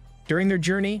back. During their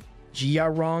journey,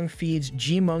 Jia Rong feeds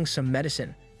Ji Meng some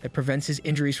medicine that prevents his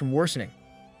injuries from worsening.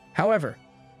 However,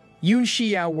 Yun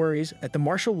Xiao worries that the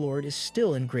martial lord is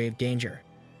still in grave danger.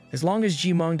 As long as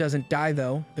Ji Meng doesn't die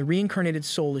though, the reincarnated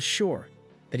soul is sure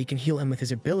that he can heal him with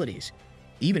his abilities,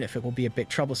 even if it will be a bit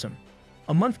troublesome.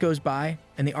 A month goes by,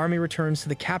 and the army returns to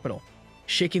the capital,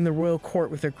 shaking the royal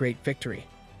court with their great victory.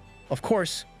 Of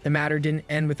course, the matter didn't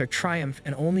end with their triumph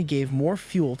and only gave more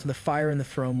fuel to the fire in the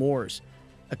throne wars.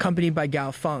 Accompanied by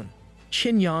Gao Feng,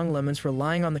 Qin Yang laments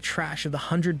relying on the trash of the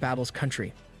 100 Battles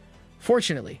country.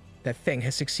 Fortunately, that thing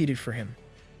has succeeded for him.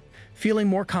 Feeling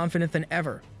more confident than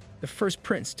ever, the first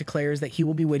prince declares that he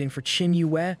will be waiting for Qin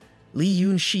Yue, Li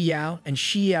Yun Xiao, and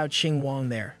Xiao Qing Wang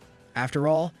there. After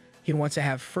all, he wants to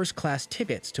have first-class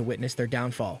tickets to witness their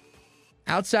downfall.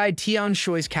 Outside Tian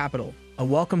Shui's capital, a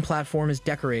welcome platform is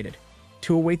decorated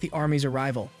to await the army's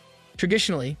arrival.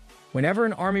 Traditionally, whenever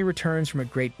an army returns from a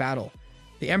great battle,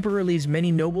 the emperor leads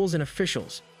many nobles and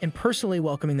officials in personally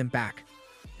welcoming them back.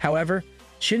 However,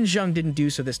 Qin Zheng didn't do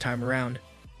so this time around,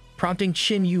 prompting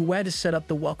Qin Yue to set up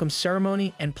the welcome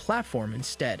ceremony and platform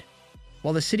instead.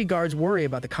 While the city guards worry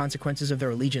about the consequences of their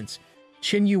allegiance,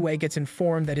 Qin Yue gets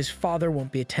informed that his father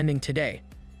won't be attending today.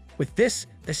 With this,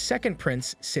 the second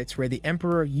prince sits where the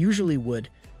emperor usually would,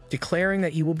 declaring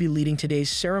that he will be leading today's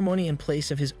ceremony in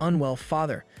place of his unwell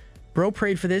father. Bro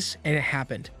prayed for this, and it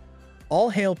happened.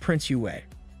 All hail Prince Yue.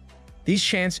 These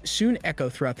chants soon echo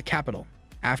throughout the capital.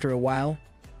 After a while,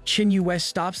 Qin Yue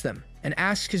stops them and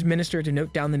asks his minister to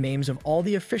note down the names of all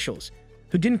the officials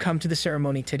who didn't come to the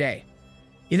ceremony today.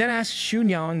 He then asks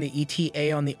Xunyang, the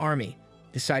ETA on the army,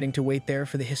 deciding to wait there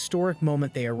for the historic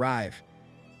moment they arrive.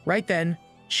 Right then,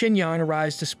 Qin Yang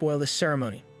arrives to spoil the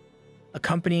ceremony,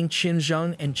 accompanying Qin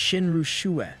Zheng and Qin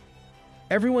Rushue.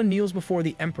 Everyone kneels before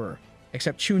the emperor,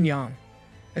 except Qun Yang,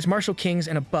 as martial kings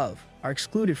and above are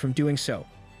excluded from doing so.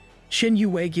 Qin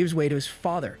Yue gives way to his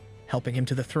father, helping him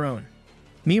to the throne.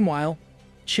 Meanwhile,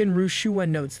 Qin Rushue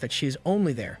notes that she is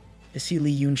only there to see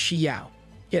Li Yun Xiao.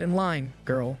 Get in line,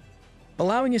 girl.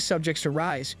 Allowing his subjects to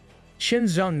rise, Qin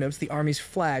Zheng notes the army's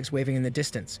flags waving in the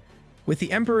distance. With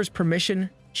the emperor's permission,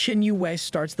 Qin Yue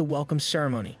starts the welcome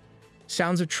ceremony.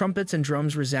 Sounds of trumpets and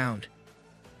drums resound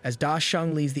as Da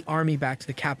Sheng leads the army back to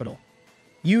the capital.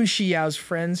 Yun Xiao's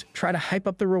friends try to hype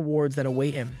up the rewards that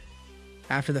await him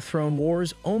after the throne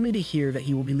wars, only to hear that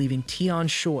he will be leaving Tian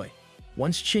Shui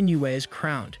once Qin Yue is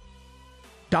crowned.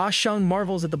 Da Sheng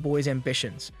marvels at the boy's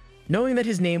ambitions, knowing that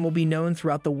his name will be known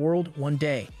throughout the world one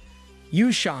day.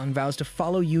 Yu Shang vows to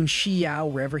follow Yun Xiao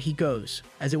wherever he goes,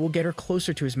 as it will get her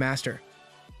closer to his master.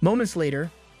 Moments later,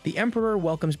 the emperor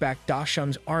welcomes back Da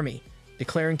Sheng's army,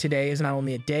 declaring today is not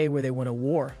only a day where they won a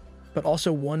war, but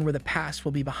also one where the past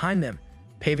will be behind them,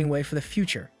 paving way for the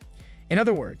future. In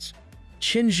other words,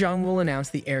 Qin Zheng will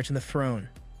announce the heir to the throne.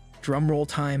 Drumroll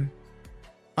time.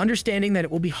 Understanding that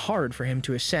it will be hard for him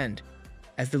to ascend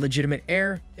as the legitimate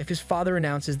heir if his father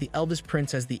announces the eldest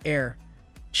prince as the heir,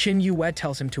 Qin Yue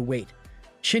tells him to wait.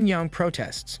 Qin Yang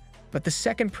protests, but the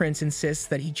second prince insists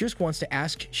that he just wants to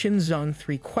ask Qin Zheng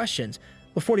 3 questions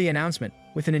before the announcement.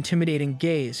 With an intimidating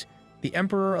gaze, the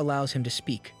emperor allows him to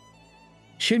speak.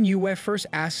 Qin Yue first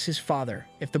asks his father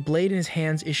if the blade in his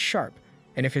hands is sharp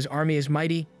and if his army is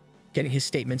mighty, getting his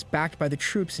statements backed by the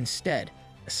troops instead,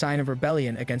 a sign of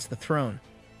rebellion against the throne.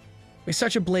 With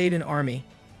such a blade and army,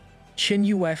 Qin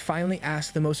Yue finally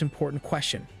asks the most important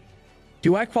question.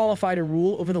 Do I qualify to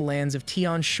rule over the lands of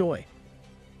Tian Shui?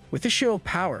 With this show of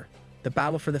power, the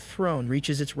battle for the throne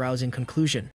reaches its rousing conclusion.